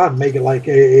take this on and make it like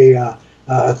a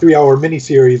 3-hour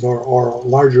miniseries or a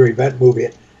larger event movie.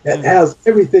 It has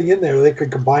everything in there. They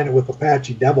could combine it with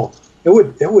Apache Devil. It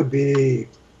would be.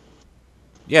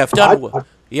 Yeah, if done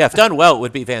well, it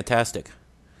would be fantastic.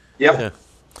 Yep.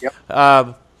 Yep.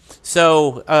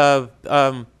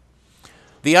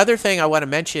 The other thing I want to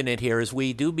mention in here is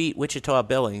we do meet Wichita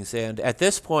Billings, and at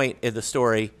this point in the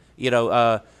story,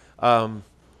 Black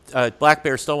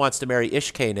Bear still wants to marry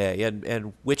Ishkane,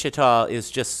 and Wichita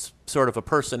is just sort of a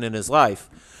person in his life.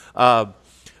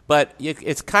 But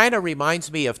it kind of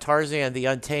reminds me of Tarzan the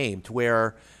Untamed,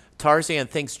 where Tarzan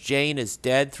thinks Jane is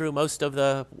dead through most of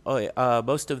the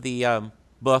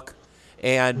book,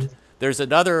 and there's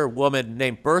another woman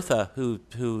named Bertha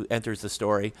who enters the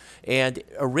story. And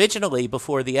originally,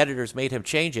 before the editors made him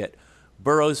change it,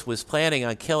 Burroughs was planning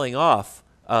on killing off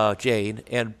Jane,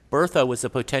 and Bertha was a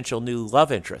potential new love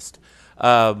interest.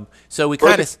 So we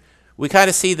kind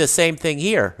of see the same thing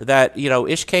here, that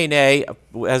Ishkane,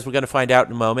 as we're going to find out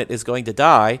in a moment, is going to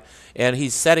die, and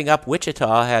he's setting up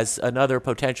Wichita as another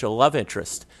potential love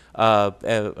interest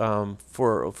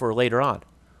for later on.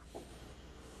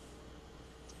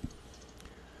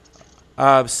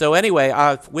 So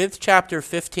anyway, with chapter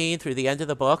 15 through the end of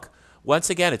the book,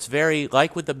 once again, it's very,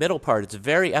 like with the middle part, it's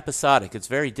very episodic. It's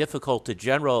very difficult to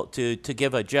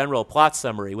give a general plot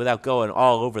summary without going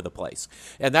all over the place.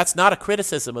 And that's not a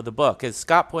criticism of the book. As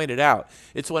Scott pointed out,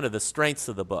 it's one of the strengths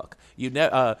of the book.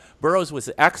 Burroughs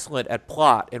was excellent at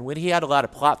plot, and when he had a lot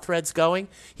of plot threads going,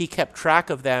 he kept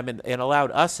track of them and allowed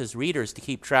us as readers to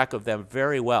keep track of them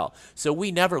very well. So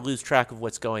we never lose track of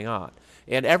what's going on.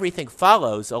 And everything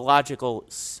follows a logical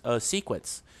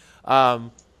sequence.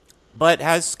 But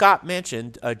as Scott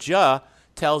mentioned, Jah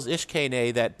tells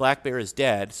Ishkene that Black Bear is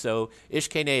dead, so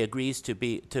Ishkene agrees to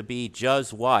be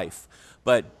Jah's wife.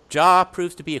 But Jah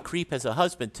proves to be a creep as a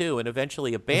husband too, and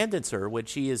eventually abandons her when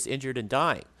she is injured and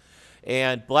dying.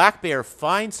 And Black Bear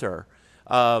finds her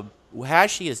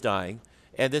as she is dying,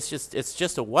 and it's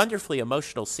just a wonderfully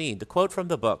emotional scene. The quote from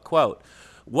the book, quote,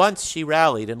 "Once she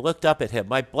rallied and looked up at him.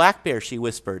 'My Black Bear,' she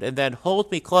whispered, and then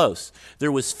 'Hold me close.'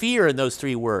 There was fear in those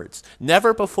 3 words.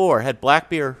 Never before had Black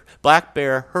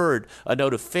Bear heard a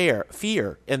note of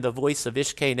fear in the voice of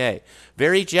Ishkene.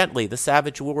 Very gently, the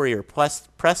savage warrior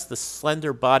pressed the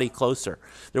slender body closer.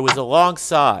 There was a long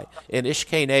sigh, and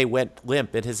Ishkene went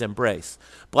limp in his embrace.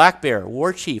 Black Bear,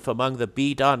 war chief among the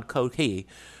Bidan Kohi,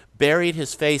 buried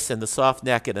his face in the soft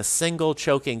neck, and a single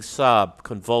choking sob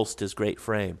convulsed his great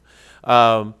frame."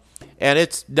 And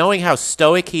it's knowing how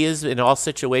stoic he is in all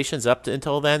situations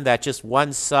until then, that just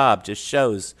one sob just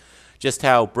shows just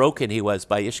how broken he was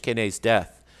by Ishkene's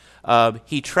death.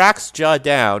 He tracks Jah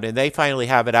down, and they finally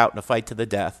have it out in a fight to the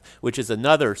death, which is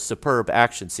another superb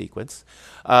action sequence.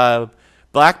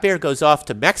 Black Bear goes off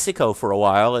to Mexico for a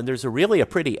while, and there's a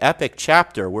pretty epic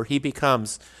chapter where he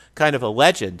becomes kind of a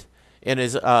legend. And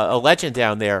is a legend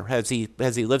down there as he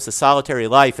lives a solitary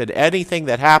life, and anything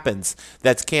that happens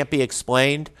that can't be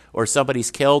explained, or somebody's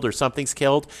killed or something's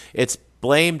killed, it's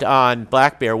blamed on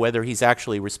Black Bear, whether he's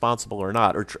actually responsible or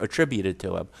not, or attributed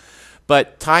to him.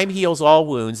 But time heals all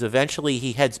wounds. Eventually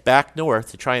he heads back north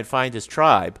to try and find his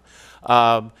tribe.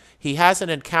 He has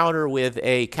an encounter with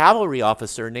a cavalry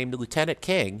officer named Lieutenant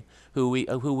King, who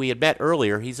we had met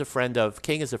earlier.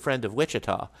 King is a friend of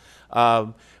Wichita,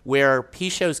 where he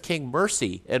shows King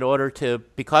mercy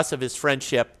because of his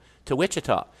friendship to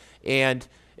Wichita. And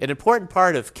an important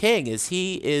part of King is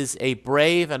he is a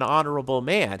brave and honorable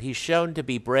man. He's shown to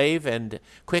be brave and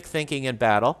quick thinking in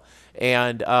battle,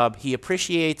 and he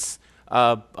appreciates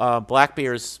Black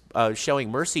Bear's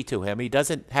showing mercy to him. He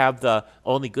doesn't have the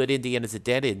only good Indian is a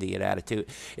dead Indian attitude.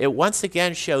 It once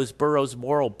again shows Burroughs'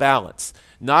 moral balance.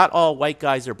 Not all white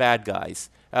guys are bad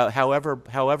guys.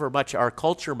 However much our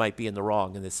culture might be in the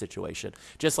wrong in this situation,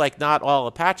 just like not all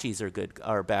Apaches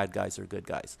are bad guys or good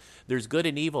guys. There's good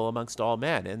and evil amongst all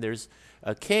men, and there's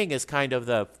King is kind of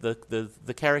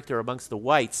the character amongst the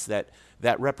whites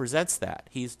that represents that.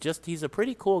 He's a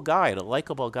pretty cool guy and a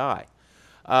likable guy.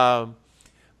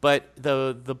 But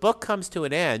the book comes to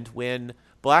an end when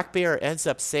Black Bear ends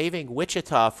up saving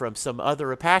Wichita from some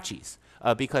other Apaches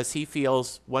because he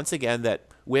feels once again that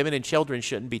women and children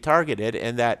shouldn't be targeted,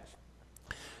 and that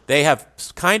they have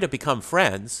kind of become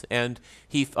friends, and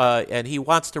he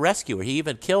wants to rescue her. He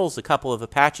even kills a couple of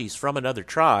Apaches from another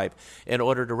tribe in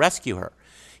order to rescue her.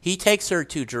 He takes her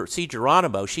to see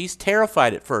Geronimo. She's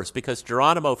terrified at first because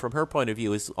Geronimo, from her point of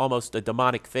view, is almost a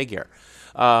demonic figure.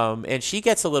 And she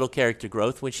gets a little character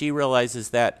growth when she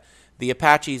realizes that the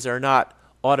Apaches are not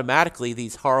automatically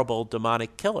these horrible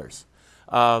demonic killers.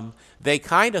 They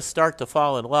kind of start to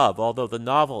fall in love, although the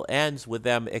novel ends with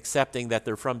them accepting that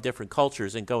they're from different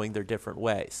cultures and going their different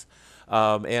ways.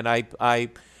 And I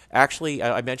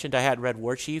mentioned I hadn't read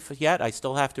War Chief yet. I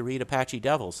still have to read Apache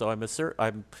Devil, so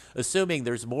I'm assuming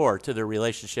there's more to their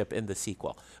relationship in the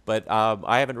sequel. But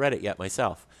I haven't read it yet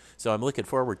myself, so I'm looking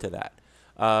forward to that.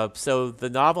 So the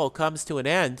novel comes to an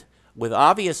end with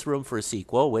obvious room for a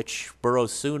sequel, which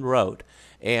Burroughs soon wrote.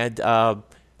 And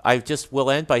I just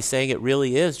will end by saying it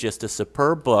really is just a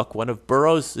superb book, one of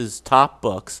Burroughs' top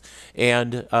books,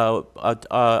 and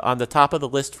on the top of the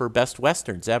list for best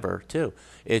westerns ever, too.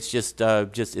 It's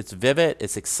it's vivid,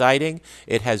 it's exciting,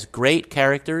 it has great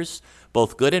characters,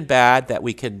 both good and bad, that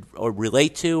we can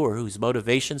relate to or whose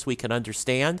motivations we can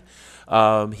understand.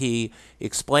 He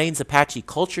explains Apache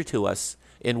culture to us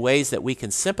in ways that we can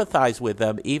sympathize with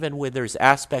them, even when there's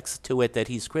aspects to it that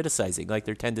he's criticizing, like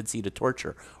their tendency to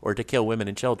torture or to kill women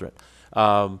and children.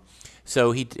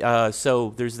 So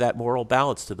there's that moral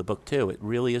balance to the book too. It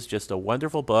really is just a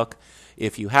wonderful book.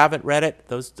 If you haven't read it,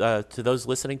 to those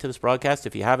listening to this broadcast,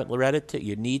 if you haven't read it,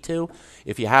 you need to.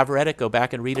 If you have read it, go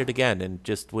back and read it again, and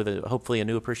just with hopefully a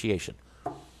new appreciation.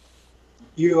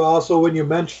 You also, when you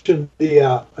mentioned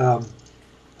the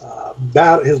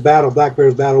Black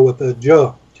Bear's battle with the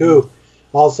Jah too,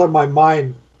 all of a sudden my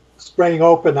mind sprang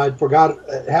open. I forgot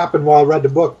it happened while I read the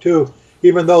book too.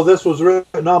 Even though this was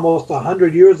written almost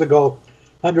 100 years ago,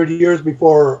 100 years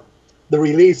before the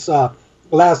release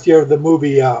last year of the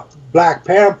movie Black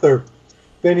Panther.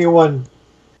 If anyone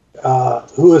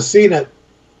who has seen it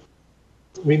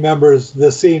remembers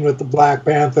the scene with the Black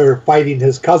Panther fighting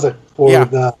his cousin for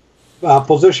the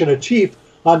position of chief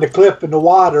on the cliff in the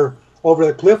water over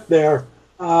the cliff there.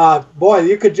 Boy,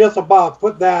 you could just about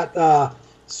put that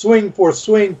swing for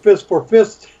swing, fist for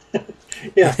fist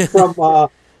from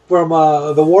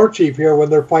the war chief here when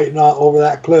they're fighting over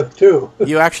that cliff too.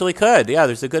 You actually could. Yeah,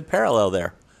 there's a good parallel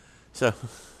there. So,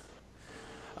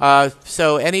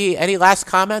 so any last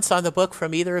comments on the book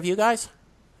from either of you guys?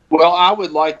 Well, I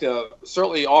would like to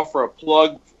certainly offer a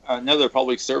plug, another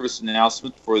public service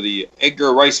announcement for the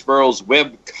Edgar Rice Burroughs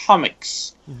web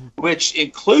comics, which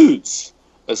includes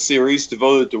a series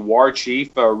devoted to War Chief,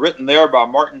 written there by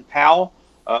Martin Powell.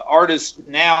 Artist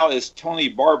now is Tony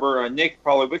Barber. Nick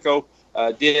Poliwico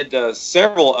did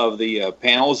several of the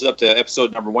panels up to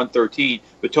episode number 113,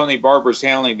 but Tony Barber's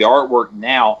handling the artwork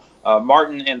now.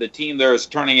 Martin and the team there is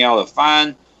turning out a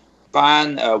fine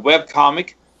web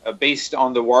comic based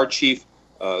on the War Chief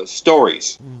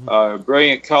stories.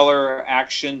 Brilliant color,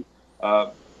 action.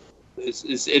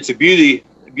 It's a beauty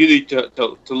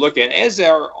to look at, as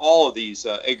are all of these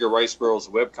Edgar Rice Burroughs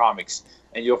web comics.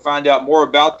 And you'll find out more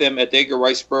about them at the Edgar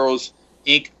Rice Burroughs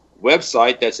Inc.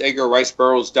 website. That's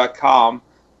edgarriceburroughs.com.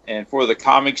 And for the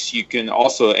comics, you can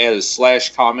also add a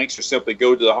 /comics or simply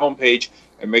go to the homepage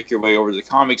and make your way over to the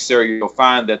comics there. You'll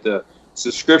find that the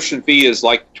subscription fee is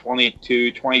like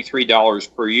 $22,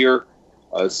 $23 per year.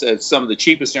 It's some of the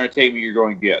cheapest entertainment you're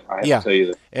going to get. I have to tell you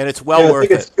that. And it's well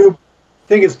worth it. I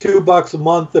think it's $2 a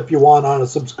month if you want on a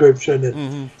subscription.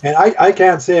 And I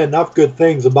can't say enough good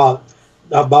things about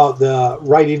the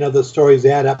writing of the stories,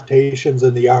 the adaptations,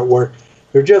 and the artwork.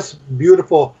 They're just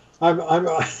beautiful. I'm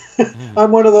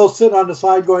one of those sitting on the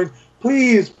side going,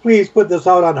 please put this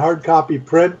out on hard copy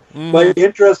print. But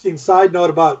interesting side note,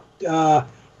 about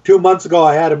 2 months ago,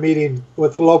 I had a meeting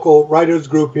with the local writers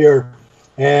group here,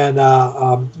 and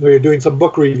we were doing some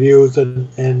book reviews and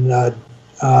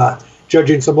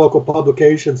judging some local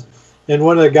publications. And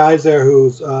one of the guys there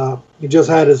he just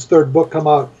had his third book come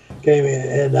out, came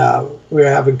in, and we were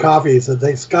having coffee. He said,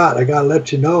 "Hey, Scott, I got to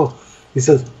let you know." He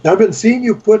says, "I've been seeing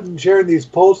you sharing these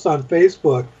posts on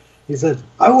Facebook." He said,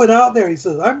 "I went out there." He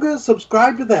says, "I'm going to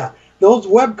subscribe to that. Those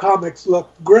web comics look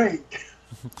great."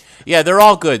 Yeah, they're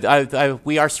all good.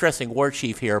 We are stressing War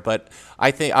Chief here, but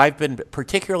I think I've been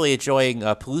particularly enjoying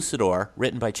Pellucidor,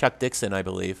 written by Chuck Dixon, I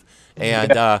believe,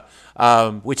 and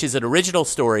which is an original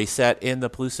story set in the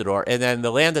Pellucidor. And then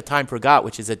The Land That Time Forgot,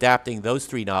 which is adapting those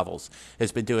 3 novels,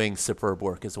 has been doing superb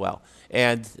work as well.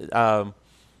 And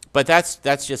but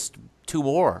that's just 2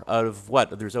 more out of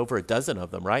what? There's over a dozen of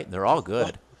them, right? And they're all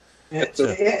good. And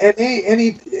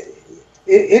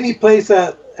any place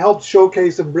that helps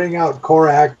showcase and bring out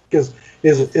Korak gets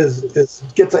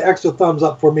an extra thumbs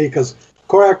up for me, because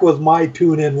Korak was my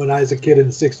tune-in when I was a kid in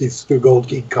the 60s through Gold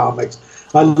Key Comics.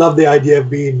 I love the idea of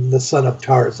being the son of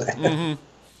Tarzan.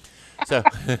 So,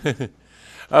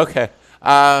 okay.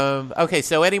 Okay,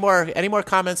 so any more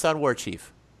comments on War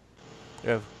Chief?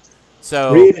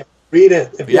 So read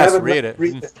it. If you haven't read it.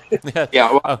 Read it.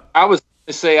 Yeah, well, I was going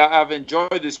to say I've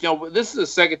enjoyed this. This is the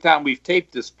second time we've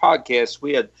taped this podcast.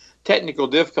 We had technical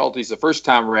difficulties the first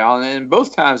time around, and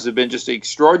both times have been just an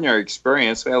extraordinary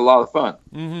experience. We had a lot of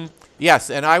fun. Yes,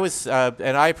 and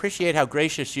I appreciate how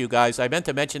gracious you guys. I meant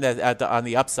to mention that on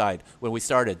the upside when we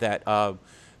started that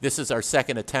this is our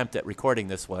second attempt at recording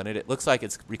this one, and it looks like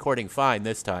it's recording fine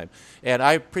this time. And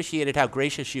I appreciated how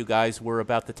gracious you guys were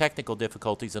about the technical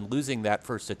difficulties and losing that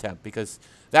first attempt, because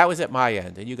that was at my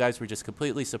end, and you guys were just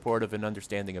completely supportive and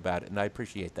understanding about it, and I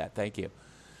appreciate that. Thank you.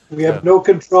 We have no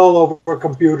control over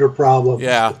computer problems.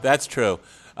 Yeah, that's true.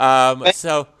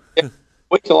 So.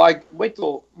 Wait till I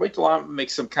make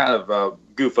some kind of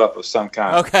goof up of some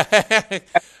kind. Okay.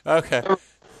 Okay.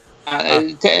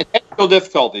 Technical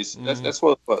difficulties. That's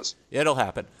what it was. It'll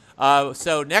happen.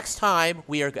 So next time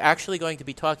we are actually going to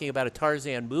be talking about a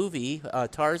Tarzan movie,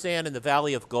 Tarzan in the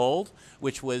Valley of Gold,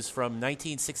 which was from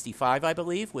 1965, I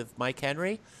believe, with Mike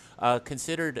Henry,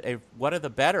 considered one of the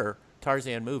better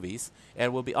Tarzan movies,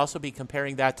 and we'll also be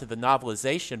comparing that to the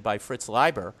novelization by Fritz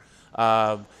Leiber.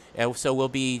 And so we'll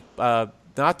be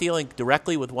not dealing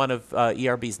directly with one of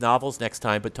ERB's novels next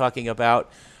time, but talking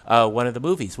about one of the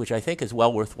movies, which I think is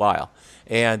well worthwhile.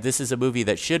 And this is a movie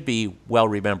that should be well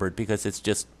remembered because it's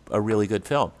just a really good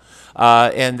film.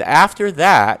 And after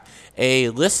that, a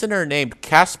listener named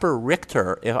Casper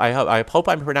Richter, I hope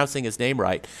I'm pronouncing his name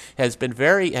right, has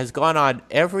gone on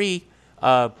every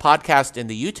podcast in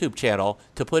the YouTube channel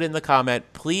to put in the comment,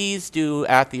 please do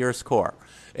At the Earth's Core.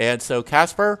 And so,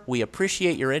 Casper, we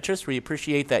appreciate your interest. We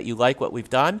appreciate that you like what we've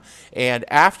done. And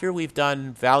after we've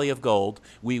done Valley of Gold,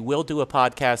 we will do a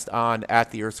podcast on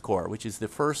At the Earth's Core, which is the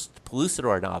first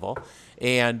Pellucidor novel,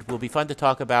 and will be fun to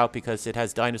talk about because it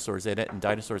has dinosaurs in it, and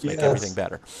dinosaurs make everything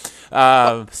better.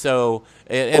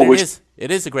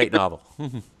 It is a great novel.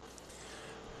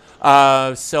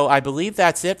 So I believe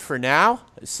that's it for now.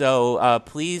 So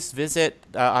please visit,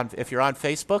 if you're on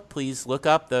Facebook, please look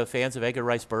up the Fans of Edgar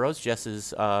Rice Burroughs,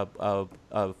 Jess's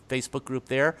Facebook group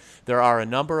there. There are a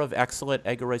number of excellent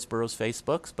Edgar Rice Burroughs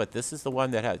Facebooks, but this is the one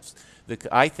that has,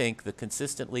 I think,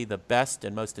 consistently the best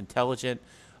and most intelligent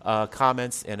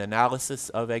comments and analysis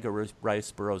of Edgar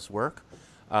Rice Burroughs' work.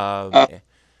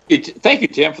 Thank you,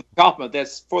 Tim, for the compliment.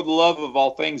 That's for the love of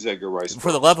all things, Edgar Rice.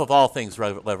 For the love of all things,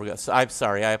 I'm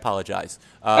sorry. I apologize.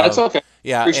 That's okay.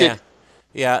 Yeah. Appreciate it.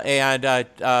 Yeah, and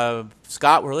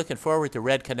Scott, we're looking forward to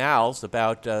Red Canals,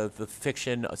 about the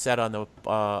fiction set on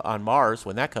Mars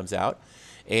when that comes out.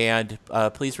 And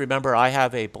please remember, I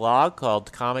have a blog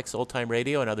called Comics Old Time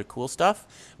Radio and Other Cool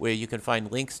Stuff, where you can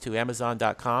find links to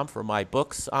Amazon.com for my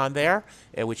books on there,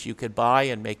 which you could buy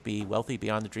and make me wealthy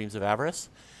beyond the dreams of avarice.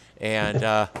 And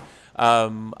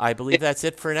I believe that's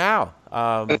it for now.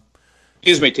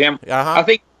 Excuse me, Tim. Uh-huh. I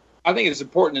think it's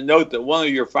important to note that one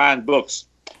of your fine books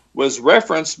was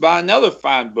referenced by another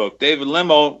fine book, David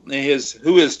Lemo,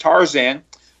 Who is Tarzan?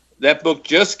 That book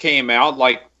just came out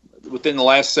like within the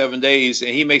last 7 days,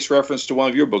 and he makes reference to one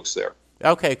of your books there.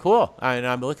 Okay, cool. And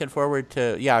I'm looking forward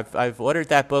to, I've ordered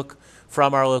that book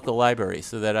from our local library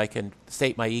so that I can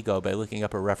state my ego by looking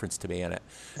up a reference to me in it.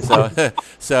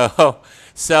 So,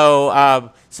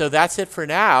 so that's it for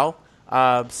now.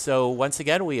 So once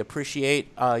again, we appreciate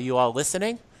you all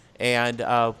listening, and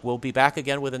we'll be back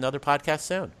again with another podcast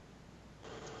soon.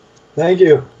 Thank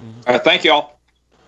you. Thank you all.